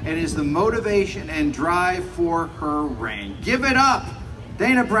Snell, and is the motivation and drive for her reign. Give it up.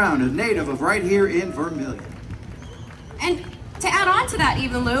 Dana Brown, a native of right here in Vermilion. And to add on to that,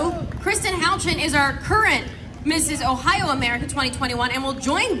 even Lou, Kristen Houchin is our current Mrs. Ohio America 2021 and will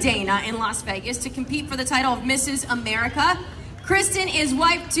join Dana in Las Vegas to compete for the title of Mrs. America. Kristen is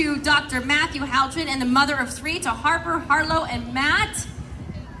wife to Dr. Matthew Houchin and the mother of 3 to Harper, Harlow, and Matt.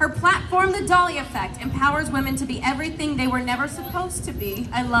 Her platform, The Dolly Effect, empowers women to be everything they were never supposed to be.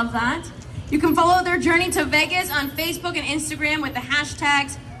 I love that. You can follow their journey to Vegas on Facebook and Instagram with the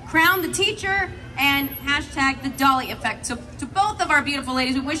hashtags Crown the Teacher and hashtag The Dolly Effect. So to both of our beautiful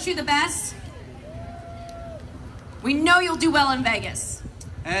ladies, we wish you the best. We know you'll do well in Vegas.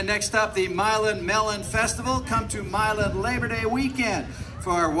 And next up, the Milan Melon Festival. Come to Milan Labor Day weekend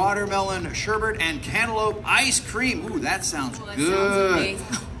for our watermelon sherbet and cantaloupe ice cream. Ooh, that sounds good.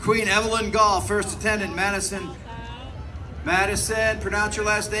 Queen Evelyn Gall, first attendant, Madison. Pronounce your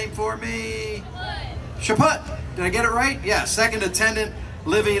last name for me. Chaput. Did I get it right? Yeah, second attendant,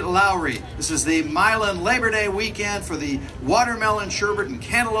 Livy Lowry. This is the Milan Labor Day weekend for the watermelon sherbet and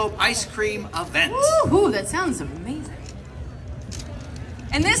cantaloupe ice cream event. Ooh, that sounds amazing.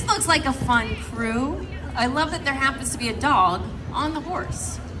 And this looks like a fun crew. I love that there happens to be a dog on the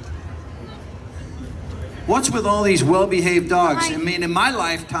horse. What's with all these well-behaved dogs? I mean, in my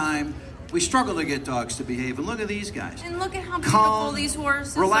lifetime, we struggle to get dogs to behave, and look at these guys. And look at how beautiful Calm, these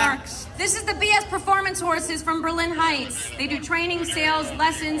horses relax. are. This is the BS Performance horses from Berlin Heights. They do training, sales,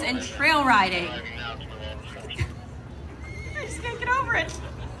 lessons, and trail riding. I just can't get over it.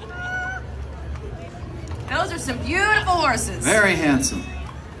 Those are some beautiful horses. Very handsome.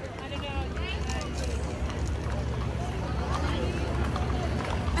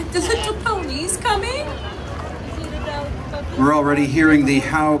 And the little ponies coming. We're already hearing the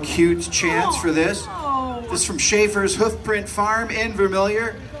how cute chants for this. Oh. This is from Schaefer's Hoofprint Farm in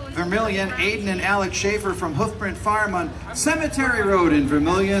Vermilion. Aiden and Alex Schaefer from Hoofprint Farm on Cemetery Road in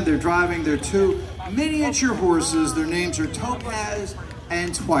Vermilion. They're driving their 2 miniature horses. Their names are Topaz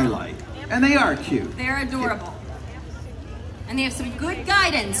and Twilight. And they are cute. They're adorable. And they have some good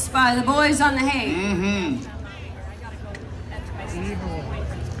guidance by the boys on the hay. Mm-hmm.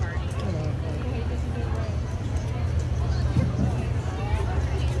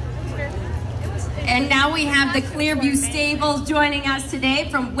 And now we have the Clearview Stables joining us today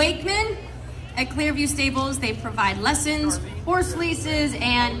from Wakeman. At Clearview Stables, they provide lessons, horse leases,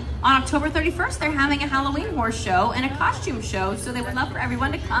 and on October 31st, they're having a Halloween horse show and a costume show, so they would love for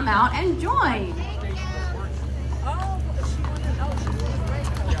everyone to come out and join.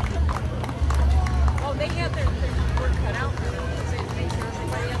 Oh, they have their work cut out for them. They make sure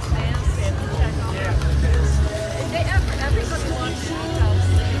everybody else dance and check out. Yeah. Everybody wants to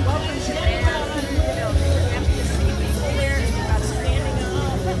welcome to dance. You know, they're happy to see people there standing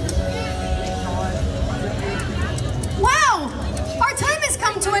up. Wow! Our time has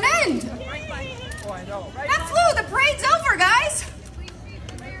come to an end! That flew! The parade's over, guys!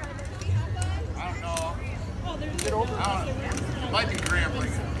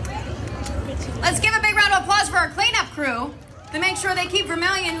 Let's give a big round of applause for our cleanup crew to make sure they keep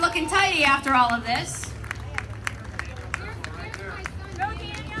Vermilion looking tidy after all of this.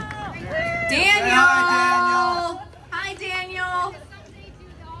 Daniel! Hi, Daniel.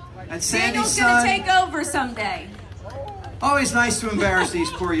 And Sandy's Daniel's son. gonna take over someday. Always nice to embarrass these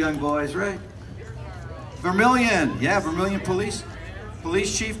poor young boys, right? Vermilion, yeah, Vermilion Police.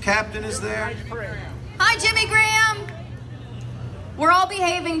 Police Chief Captain is there. Hi, Jimmy Graham. We're all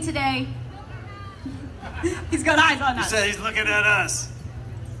behaving today. He's got eyes on He us. said he's looking at us.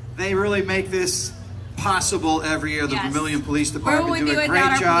 They really make this possible every year. The Yes. Vermilion Police Where Department would do we a be great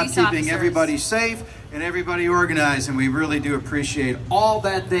without our job police keeping officers? everybody safe and everybody organized, and we really do appreciate all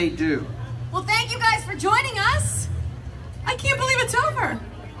that they do. Well, thank you guys for joining us. I can't believe it's over.